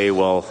like, okay,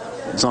 well,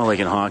 it's not like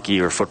in hockey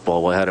or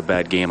football. Well, I had a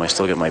bad game, I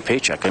still get my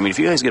paycheck. I mean, if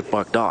you guys get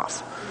bucked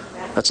off,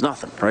 that's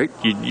nothing, right?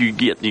 You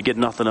get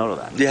nothing out of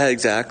that. Yeah,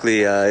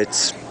 exactly.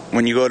 It's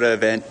when you go to an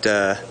event,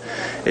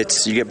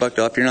 you get bucked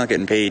off, you're not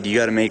getting paid. You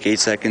got to make 8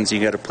 seconds. You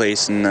got to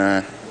place in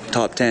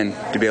top 10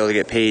 to be able to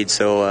get paid.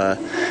 So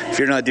if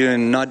you're not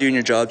doing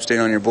your job,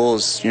 staying on your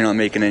bulls, you're not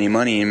making any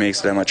money. It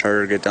makes it that much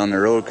harder to get down the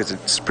road because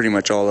it's pretty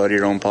much all out of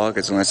your own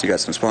pockets unless you got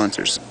some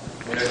sponsors.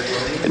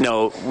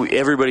 Now,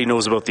 everybody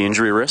knows about the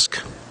injury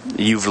risk.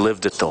 You've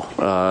lived it,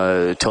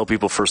 though. Tell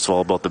people, first of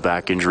all, about the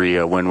back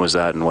injury. When was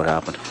that and what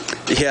happened?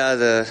 Yeah,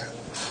 the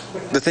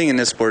thing in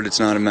this sport, it's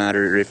not a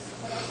matter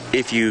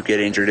if you get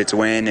injured, it's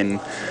when.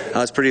 And I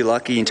was pretty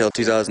lucky until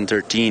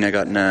 2013. I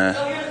got in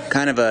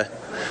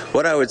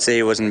what I would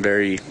say wasn't a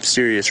very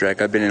serious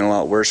wreck. I've been in a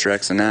lot worse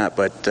wrecks than that,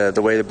 but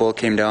the way the bull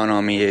came down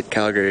on me at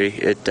Calgary,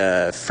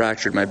 it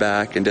fractured my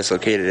back and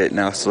dislocated it, and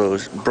also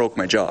broke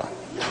my jaw.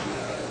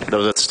 That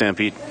was at the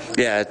Stampede?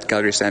 Yeah, at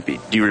Calgary Stampede.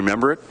 Do you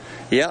remember it?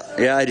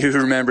 Yeah, I do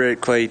remember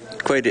it quite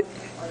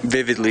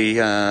vividly.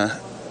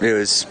 It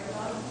was,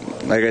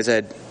 like I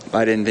said,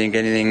 I didn't think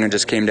anything. It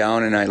just came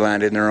down, and I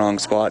landed in the wrong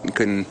spot and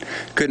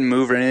couldn't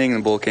move or anything. The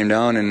bull came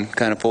down and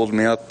kind of folded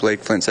me up, like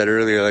Flint said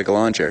earlier, like a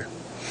lawn chair.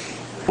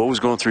 What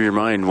was going through your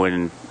mind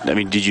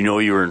did you know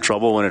you were in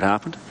trouble when it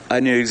happened?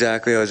 I knew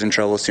exactly I was in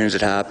trouble as soon as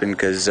it happened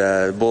because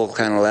the bull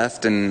kind of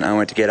left and I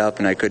went to get up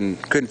and I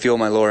couldn't feel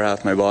my lower half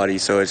of my body,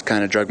 so I just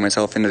kind of dragged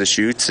myself into the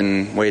chutes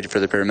and waited for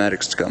the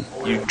paramedics to come.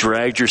 You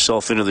dragged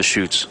yourself into the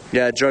chutes?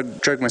 Yeah, I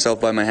dragged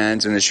myself by my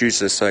hands in the chutes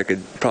just so I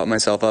could prop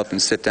myself up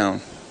and sit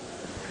down.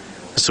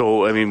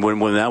 So, I mean,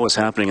 when that was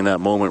happening in that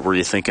moment, were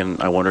you thinking,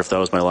 I wonder if that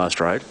was my last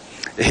ride?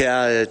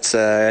 Yeah,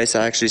 I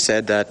actually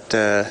said that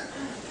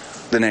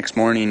the next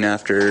morning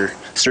after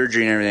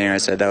surgery and everything. I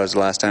said that was the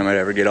last time I'd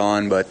ever get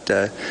on, but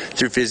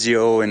through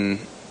physio and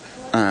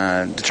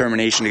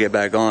determination to get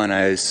back on,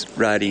 I was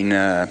riding,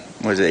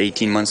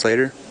 18 months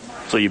later?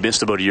 So you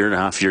missed about 1.5 years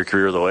of your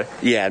career the way?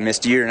 Yeah, I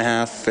missed 1.5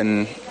 years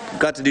and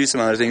got to do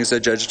some other things. I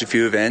judged a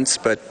few events,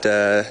 but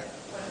I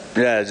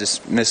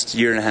just missed 1.5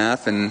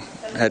 years and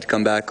had to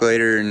come back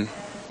later and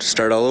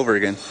start all over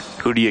again.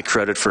 Who do you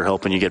credit for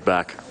helping you get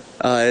back?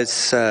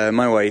 It's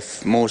my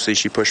wife. Mostly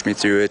she pushed me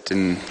through it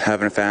and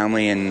having a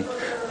family, and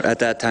at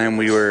that time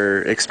we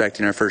were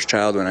expecting our first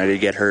child when I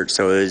did get hurt,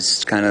 so it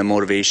was kind of a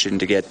motivation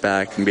to get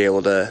back and be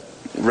able to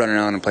run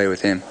around and play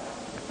with him.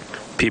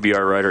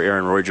 PBR rider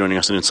Aaron Roy joining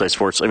us in Inside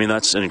Sports. I mean,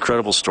 that's an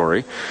incredible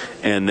story.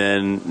 And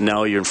then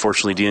now you're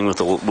unfortunately dealing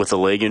with a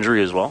leg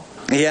injury as well?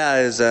 Yeah,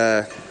 it was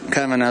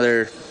kind of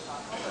another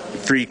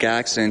freak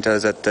accident. I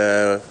was at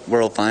the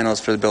World Finals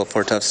for the Built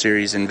Ford Tough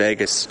Series in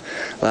Vegas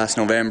last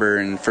November,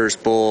 and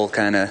first bull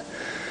kind of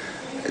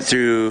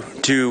threw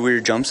 2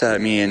 weird jumps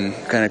at me and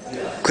kind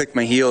of clicked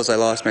my heels. I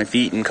lost my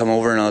feet and come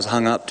over, and I was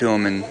hung up to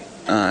him,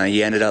 and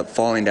he ended up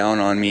falling down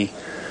on me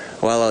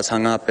while I was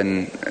hung up,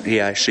 and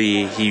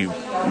he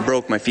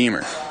broke my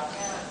femur.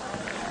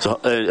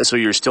 So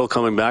you're still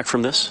coming back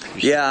from this?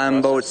 Yeah, I'm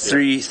about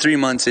three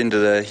months into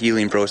the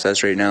healing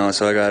process right now,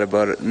 so I got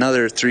about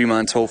another 3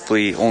 months,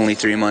 hopefully only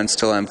 3 months,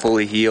 till I'm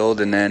fully healed,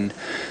 and then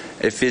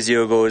if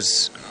physio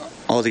goes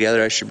all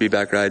together, I should be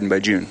back riding by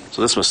June.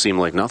 So this must seem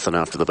like nothing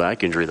after the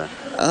back injury then?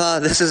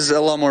 This is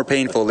a lot more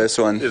painful, this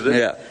one. Is it?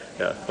 Yeah.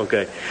 Yeah.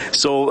 Okay.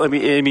 So I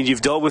mean,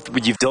 you've dealt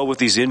with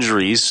these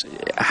injuries.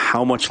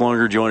 How much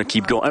longer do you want to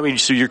keep going? I mean,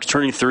 so you're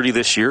turning 30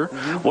 this year.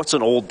 Mm-hmm. What's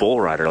an old bull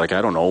rider? Like,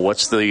 I don't know.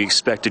 What's the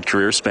expected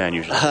career span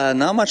usually?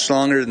 Not much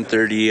longer than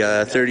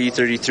 30,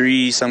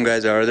 33. Some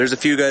guys are. There's a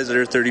few guys that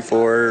are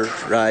 34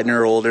 riding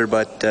or older,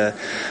 but I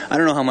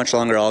don't know how much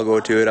longer I'll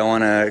go to it. I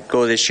want to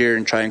go this year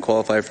and try and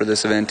qualify for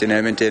this event in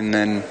Edmonton, and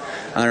then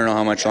I don't know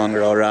how much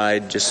longer I'll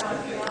ride. Just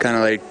kind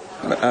of like,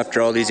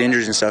 after all these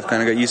injuries and stuff,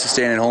 kind of got used to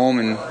staying at home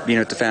and being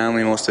with the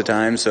family most of the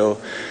time. So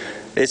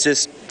it's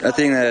just a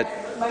thing that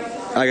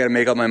I got to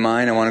make up my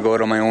mind. I want to go out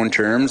on my own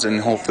terms,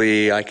 and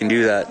hopefully I can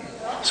do that.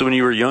 So when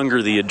you were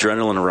younger, the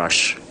adrenaline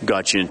rush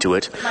got you into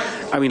it.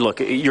 I mean,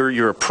 look,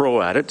 you're a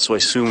pro at it, so I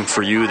assume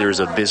for you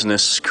there's a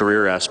business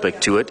career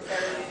aspect to it.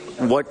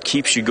 What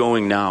keeps you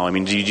going now? I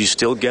mean, do you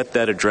still get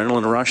that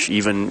adrenaline rush,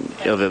 even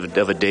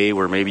of a day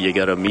where maybe you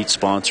got to meet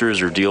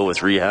sponsors or deal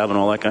with rehab and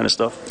all that kind of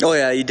stuff? Oh,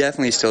 yeah, you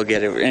definitely still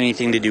get it.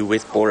 Anything to do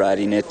with bull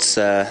riding. It's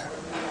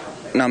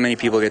not many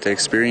people get to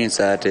experience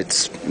that.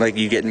 It's like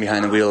you getting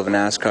behind the wheel of a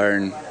NASCAR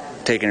and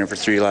taking her for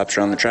 3 laps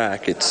around the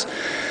track. It's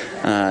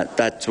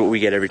that's what we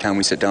get every time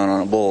we sit down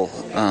on a bowl.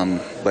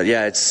 But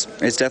yeah, it's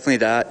definitely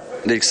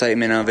that, the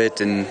excitement of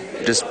it, and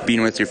just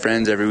being with your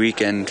friends every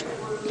weekend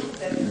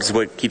is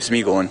what keeps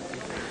me going.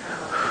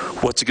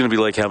 What's it going to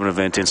be like having an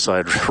event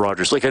inside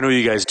Rogers? Like, I know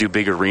you guys do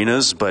big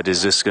arenas, but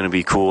is this going to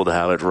be cool to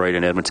have it right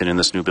in Edmonton in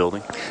this new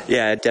building?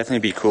 Yeah, it'd definitely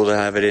be cool to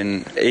have it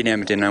in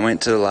Edmonton. I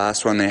went to the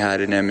last one they had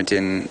in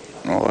Edmonton.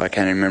 I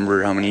can't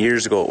remember how many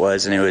years ago it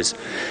was, and it was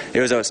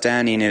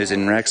outstanding. It was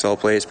in Rexall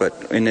Place,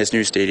 but in this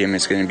new stadium,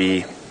 it's going to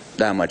be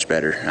that much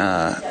better.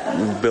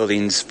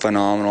 Building's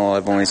phenomenal.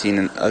 I've only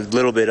seen a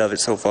little bit of it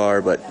so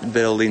far, but the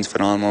building's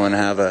phenomenal, and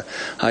have a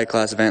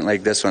high-class event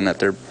like this one that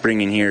they're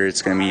bringing here,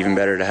 it's going to be even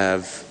better to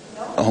have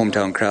a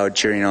hometown crowd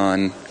cheering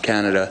on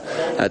Canada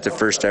at the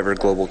first ever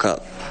Global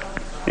Cup.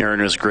 Aaron,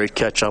 it was great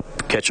catching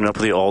up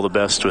with you. All the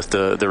best with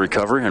the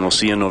recovery, and we'll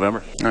see you in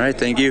November. All right,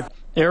 thank you.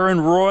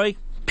 Aaron Roy,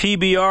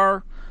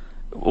 PBR,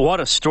 what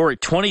a story.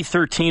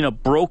 2013, a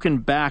broken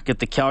back at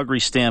the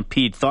Calgary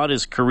Stampede. Thought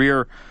his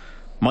career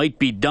might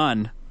be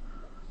done,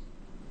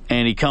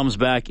 and he comes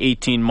back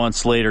 18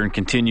 months later and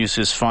continues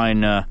his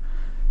fine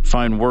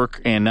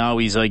work, and now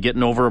he's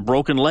getting over a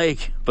broken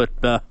leg. But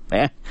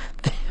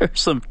there's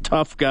some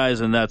tough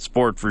guys in that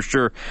sport for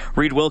sure.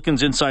 Reed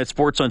Wilkins, Inside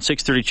Sports on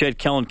 630 CHED.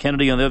 Kellen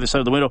Kennedy on the other side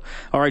of the window.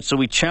 All right, so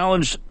we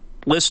challenged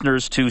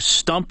listeners to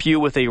stump you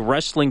with a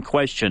wrestling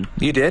question.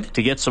 You did?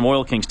 To get some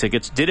Oil Kings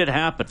tickets. Did it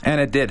happen?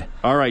 And it did.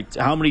 All right,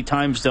 how many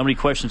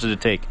questions did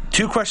it take?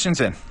 2 questions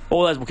in.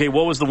 Oh, that's okay.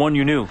 What was the one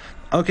you knew?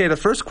 Okay, the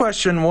first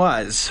question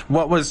was,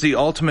 what was the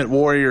Ultimate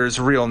Warrior's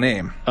real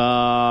name?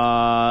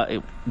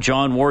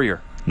 John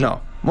Warrior.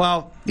 No.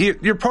 Well,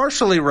 you're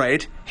partially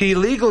right. He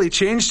legally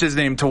changed his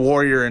name to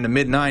Warrior in the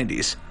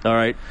mid-'90s. All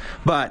right.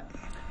 But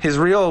his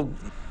real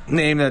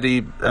name that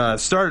he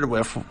started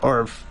with,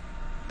 or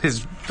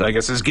his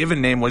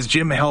given name, was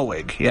Jim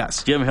Hellwig,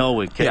 yes. Jim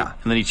Hellwig, okay. Yeah.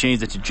 And then he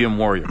changed it to Jim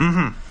Warrior.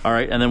 Mm-hmm. All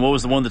right, and then what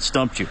was the one that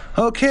stumped you?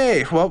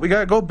 Okay, well, we got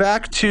to go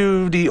back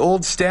to the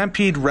old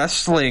Stampede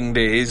wrestling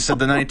days of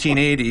the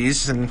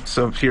 1980s, and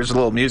so here's a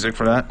little music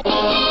for that.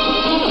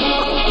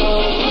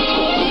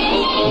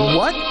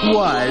 What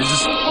was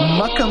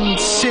Muckam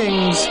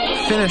Singh's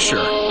finisher?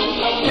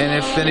 And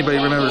if anybody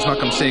remembers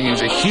Muckam Singh, he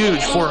was a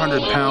huge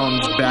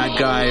 400-pound bad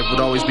guy, would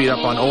always beat up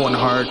on Owen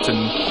Hart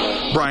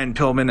and Brian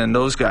Pillman and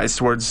those guys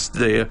towards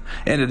the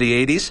end of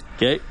the 80s.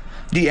 Okay.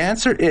 The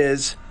answer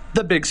is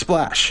the Big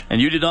Splash.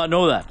 And you did not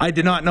know that? I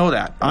did not know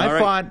that. I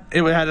thought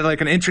it had like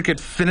an intricate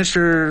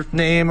finisher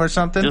name or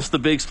something. Just the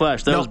Big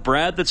Splash. That was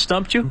Brad that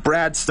stumped you?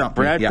 Brad stumped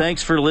me. Brad, yeah.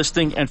 Thanks for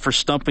listening and for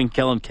stumping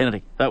Kellen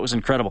Kennedy. That was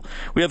incredible.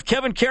 We have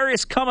Kevin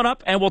Carius coming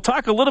up, and we'll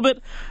talk a little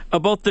bit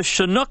about the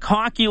Chinook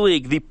Hockey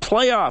League, the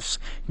playoffs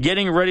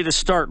getting ready to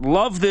start.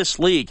 Love this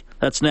league.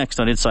 That's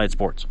next on Inside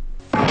Sports.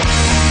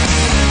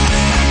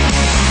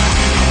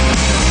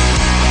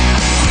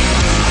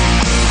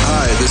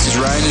 Hi, this is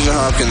Ryan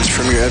Nugent-Hopkins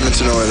from your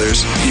Edmonton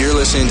Oilers. You're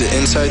listening to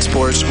Inside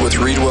Sports with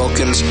Reed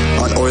Wilkins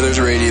on Oilers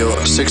Radio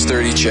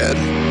 630 CHED.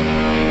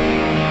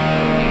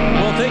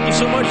 Well, thank you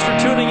so much for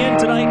tuning in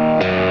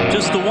tonight.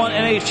 Just the one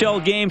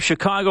NHL game.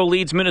 Chicago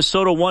leads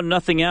Minnesota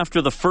 1-0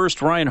 after the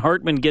first. Ryan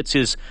Hartman gets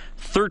his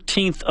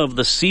 13th of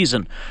the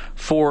season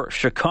for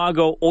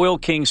Chicago. Oil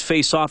Kings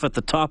face off at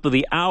the top of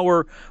the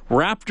hour.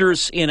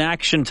 Raptors in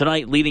action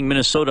tonight, leading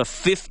Minnesota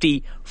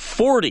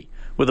 50-40.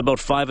 With about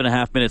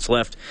 5.5 minutes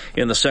left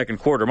in the second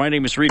quarter. My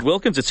name is Reed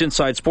Wilkins. It's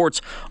Inside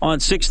Sports on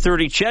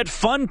 630 CHED.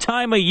 Fun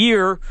time of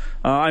year.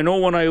 I know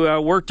when I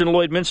worked in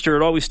Lloydminster,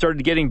 it always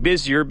started getting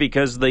busier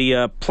because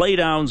the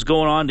playdowns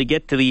going on to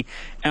get to the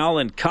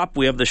Allen Cup.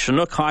 We have the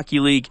Chinook Hockey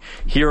League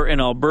here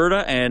in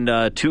Alberta,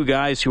 and 2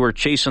 guys who are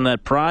chasing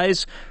that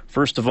prize.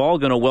 First of all,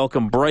 going to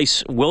welcome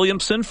Bryce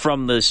Williamson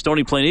from the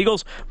Stony Plain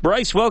Eagles.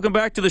 Bryce, welcome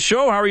back to the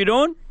show. How are you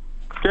doing?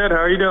 Good. How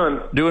are you doing?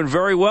 Doing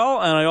very well,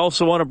 and I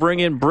also want to bring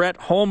in Brett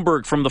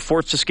Holmberg from the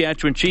Fort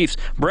Saskatchewan Chiefs.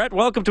 Brett,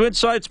 welcome to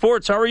Inside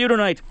Sports. How are you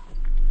tonight?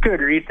 Good,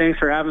 Reed. Thanks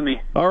for having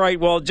me. All right.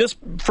 Well, just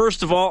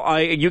first of all,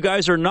 you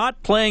guys are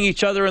not playing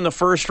each other in the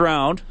first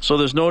round, so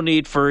there's no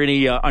need for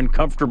any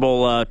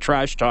uncomfortable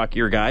trash talk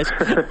here, guys.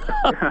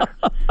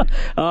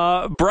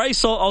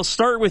 Bryce, I'll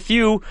start with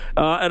you.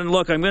 And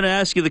look, I'm going to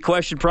ask you the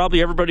question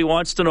probably everybody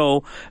wants to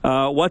know.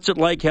 What's it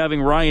like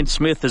having Ryan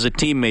Smith as a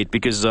teammate?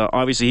 Because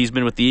obviously he's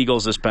been with the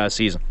Eagles this past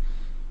season.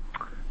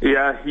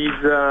 Yeah, he's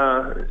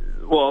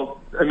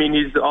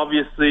he's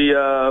obviously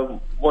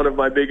one of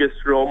my biggest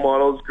role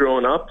models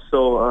growing up,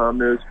 so it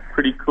was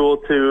pretty cool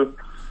to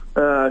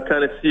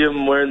kind of see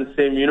him wearing the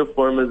same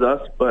uniform as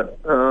us. But,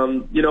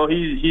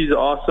 he's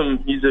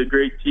awesome. He's a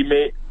great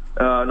teammate,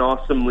 an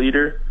awesome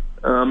leader,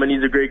 and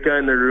he's a great guy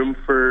in the room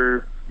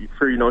for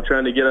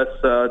trying to get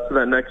us to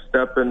that next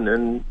step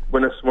and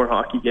win us some more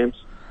hockey games.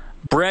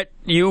 Brett,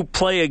 you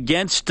play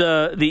against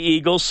the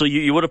Eagles, so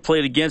you would have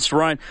played against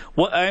Ryan.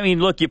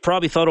 Look, you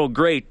probably thought, oh,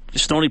 great,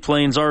 Stony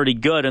Plain's already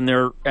good, and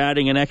they're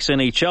adding an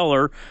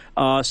ex-NHLer.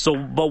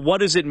 But what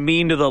does it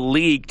mean to the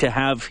league to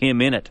have him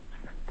in it?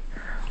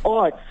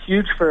 Oh, it's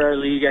huge for our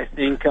league, I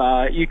think.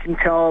 You can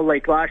tell,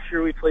 like last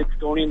year we played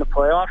Stony in the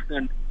playoffs,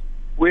 and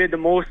we had the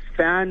most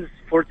fans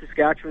Fort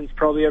Saskatchewan's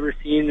probably ever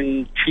seen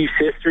in Chiefs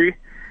history.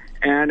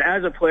 And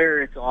as a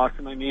player, it's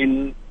awesome. I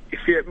mean,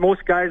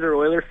 most guys are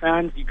Oiler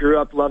fans. You grew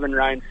up loving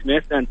Ryan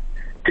Smith, and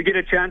to get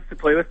a chance to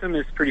play with him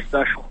is pretty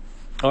special.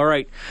 All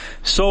right.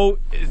 So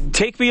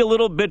take me a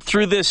little bit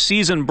through this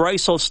season.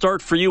 Bryce, I'll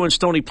start for you in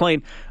Stony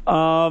Plain.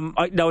 Now,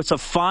 it's a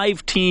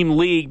 5-team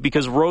league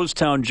because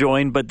Rosetown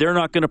joined, but they're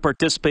not going to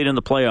participate in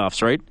the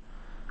playoffs, right?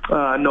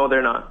 No,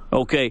 they're not.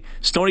 Okay.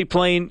 Stony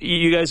Plain,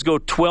 you guys go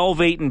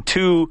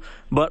 12-8-2,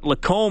 but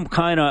Lacombe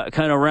kind of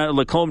ran.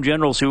 Lacombe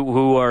Generals,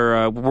 who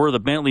were the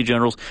Bentley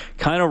Generals,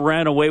 kind of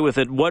ran away with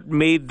it. What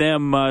made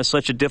them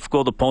such a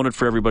difficult opponent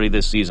for everybody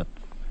this season?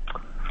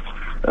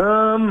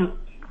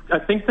 I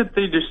think that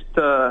they just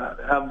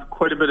have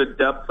quite a bit of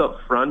depth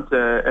up front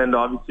and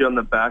obviously on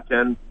the back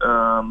end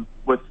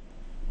with,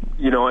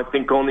 I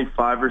think only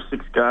 5 or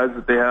 6 guys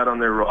that they had on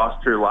their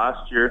roster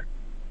last year.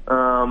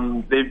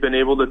 They've been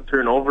able to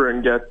turn over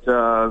and get,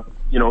 guys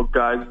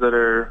that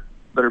are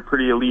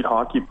pretty elite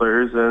hockey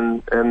players,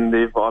 and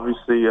they've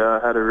obviously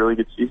had a really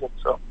good season.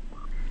 So.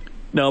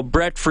 Now,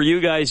 Brett, for you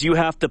guys, you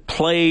have to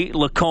play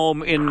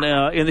Lacombe in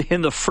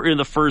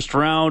the first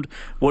round.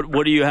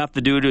 What do you have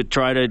to do to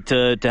try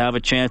to have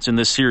a chance in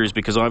this series?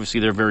 Because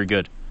obviously they're very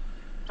good.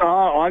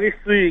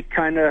 Obviously,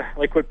 kind of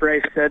like what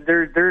Bryce said,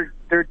 their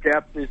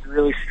depth is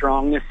really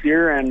strong this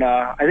year, and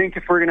I think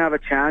if we're going to have a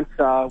chance,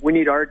 we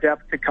need our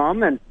depth to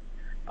come, and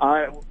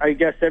I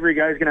guess every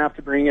guy's going to have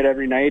to bring it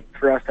every night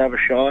for us to have a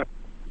shot.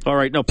 All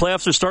right. Now,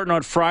 playoffs are starting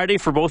on Friday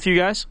for both of you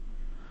guys?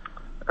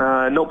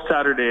 Nope,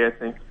 Saturday, I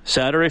think.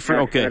 Saturday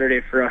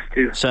Saturday for us,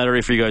 too.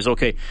 Saturday for you guys.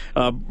 Okay.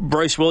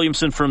 Bryce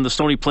Williamson from the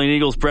Stony Plain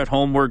Eagles, Brett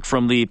Holmberg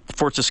from the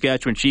Fort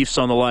Saskatchewan Chiefs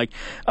on the line.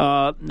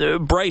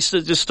 Bryce,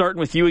 just starting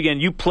with you again.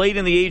 You played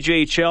in the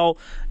AJHL.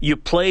 You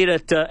played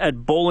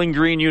at Bowling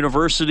Green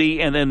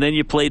University, and then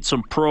you played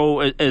some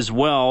pro as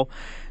well.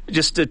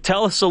 Just to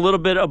tell us a little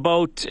bit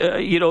about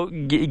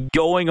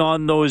going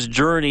on those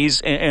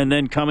journeys and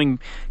then coming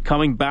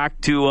back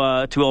to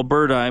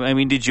Alberta. I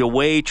mean, did you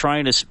weigh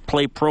trying to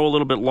play pro a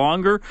little bit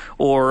longer,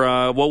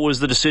 or what was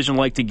the decision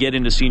like to get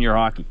into senior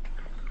hockey?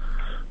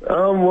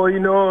 Well,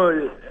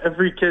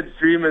 every kid's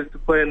dream is to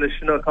play in the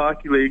Chinook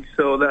Hockey League,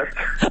 so that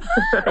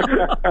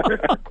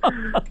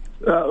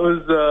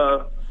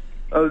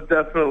was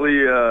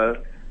definitely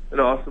an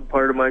awesome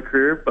part of my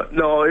career. But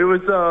no, it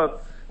was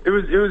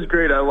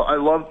great. I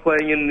loved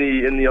playing in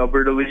the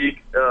Alberta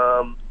League.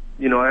 I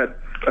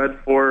had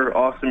 4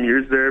 awesome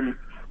years there.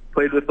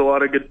 Played with a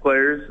lot of good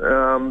players,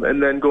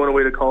 and then going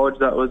away to college,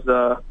 that was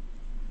a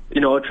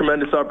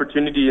tremendous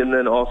opportunity, and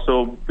then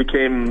also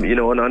became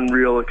an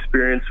unreal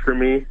experience for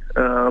me.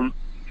 And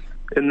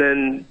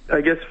then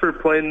I guess for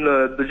playing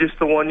just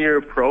the 1 year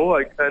of pro,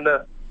 I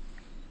don't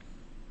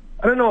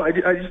know. I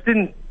just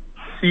didn't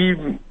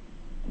see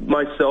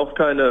myself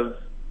kind of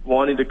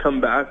wanting to come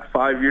back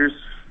 5 years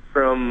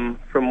from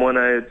when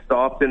I had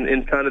stopped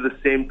in kind of the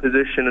same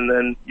position, and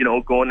then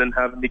going and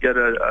having to get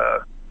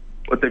a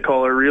what they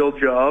call a real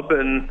job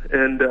and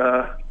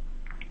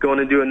going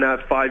and doing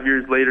that 5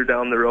 years later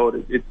down the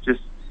road. It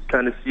just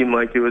kind of seemed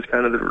like it was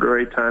kind of the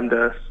right time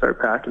to start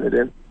packing it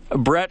in.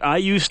 Brett, I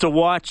used to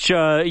watch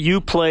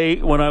you play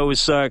when I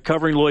was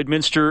covering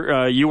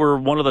Lloydminster. You were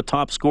one of the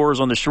top scorers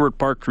on the Sherwood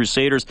Park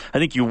Crusaders. I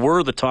think you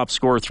were the top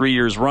scorer 3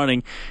 years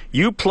running.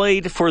 You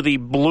played for the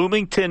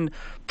Bloomington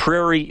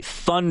Prairie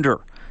Thunder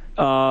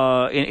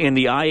in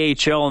the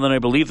IHL, and then I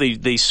believe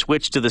they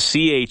switched to the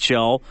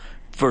CHL.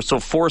 So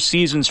 4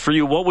 seasons for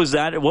you. What was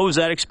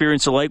that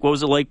experience like? What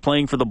was it like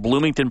playing for the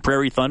Bloomington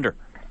Prairie Thunder?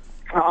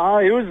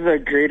 It was a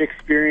great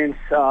experience.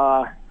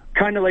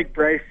 Kind of like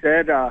Bryce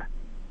said,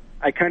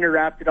 I kind of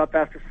wrapped it up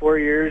after 4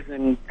 years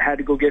and had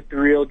to go get the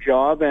real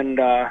job and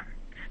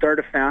start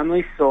a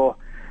family.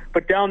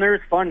 But down there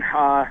it's fun.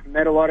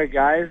 Met a lot of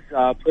guys,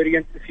 played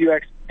against a few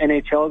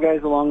ex-NHL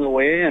guys along the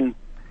way, and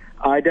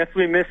I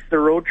definitely missed the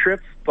road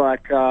trips, but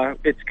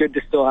it's good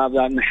to still have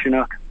that in the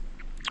Chinook.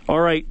 All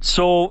right,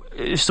 so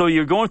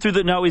you're going through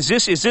that now. Is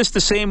this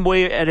the same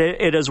way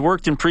it has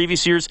worked in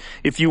previous years?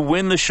 If you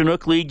win the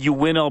Chinook League, you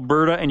win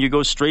Alberta, and you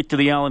go straight to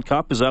the Allen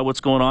Cup. Is that what's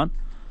going on?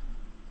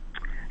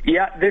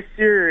 Yeah, this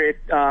year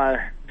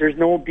there's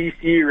no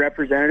BC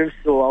representatives,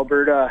 so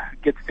Alberta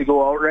gets to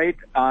go outright.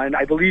 And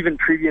I believe in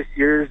previous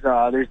years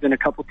there's been a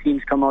couple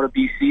teams come out of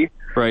BC.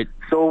 Right.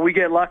 So we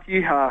get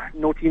lucky.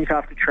 No teams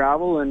have to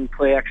travel and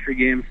play extra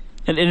games.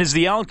 And is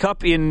the Allen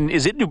Cup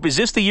is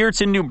this the year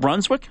it's in New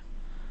Brunswick?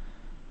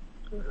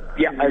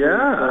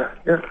 Yeah.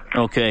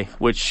 Okay,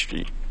 which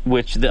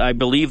I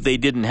believe they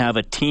didn't have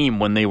a team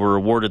when they were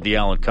awarded the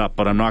Allen Cup,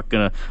 but I'm not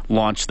going to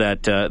launch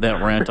that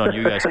rant on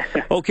you guys.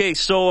 Okay,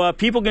 so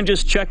people can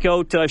just check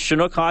out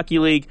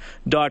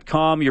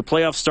ChinookHockeyLeague.com. Your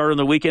playoffs start on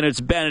the weekend.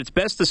 It's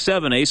best of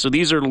 7, eh? So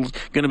these are going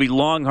to be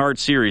long, hard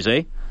series,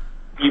 eh?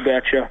 You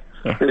betcha.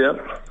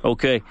 Yep.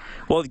 Okay.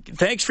 Well,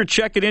 thanks for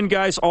checking in,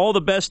 guys. All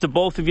the best to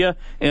both of you.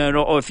 And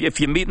if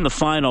you meet in the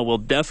final, we'll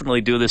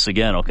definitely do this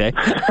again, okay?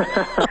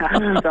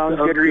 Sounds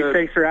good, Reed.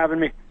 Thanks for having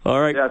me. All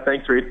right. Yeah,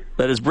 thanks, Reed.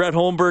 That is Brett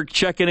Holmberg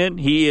checking in.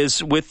 He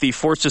is with the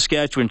Fort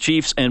Saskatchewan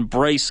Chiefs, and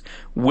Bryce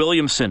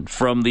Williamson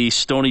from the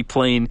Stony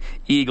Plain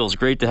Eagles.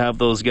 Great to have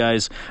those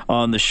guys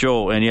on the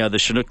show. And, yeah, the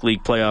Chinook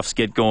League playoffs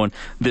get going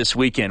this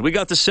weekend. We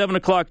got the 7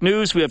 o'clock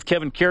news. We have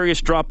Kevin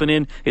Carius dropping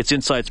in. It's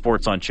Inside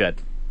Sports on Ched.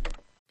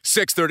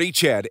 630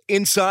 Ched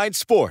Inside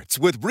Sports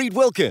with Reed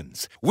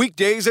Wilkins.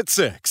 Weekdays at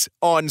 6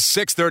 on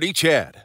 630 Ched.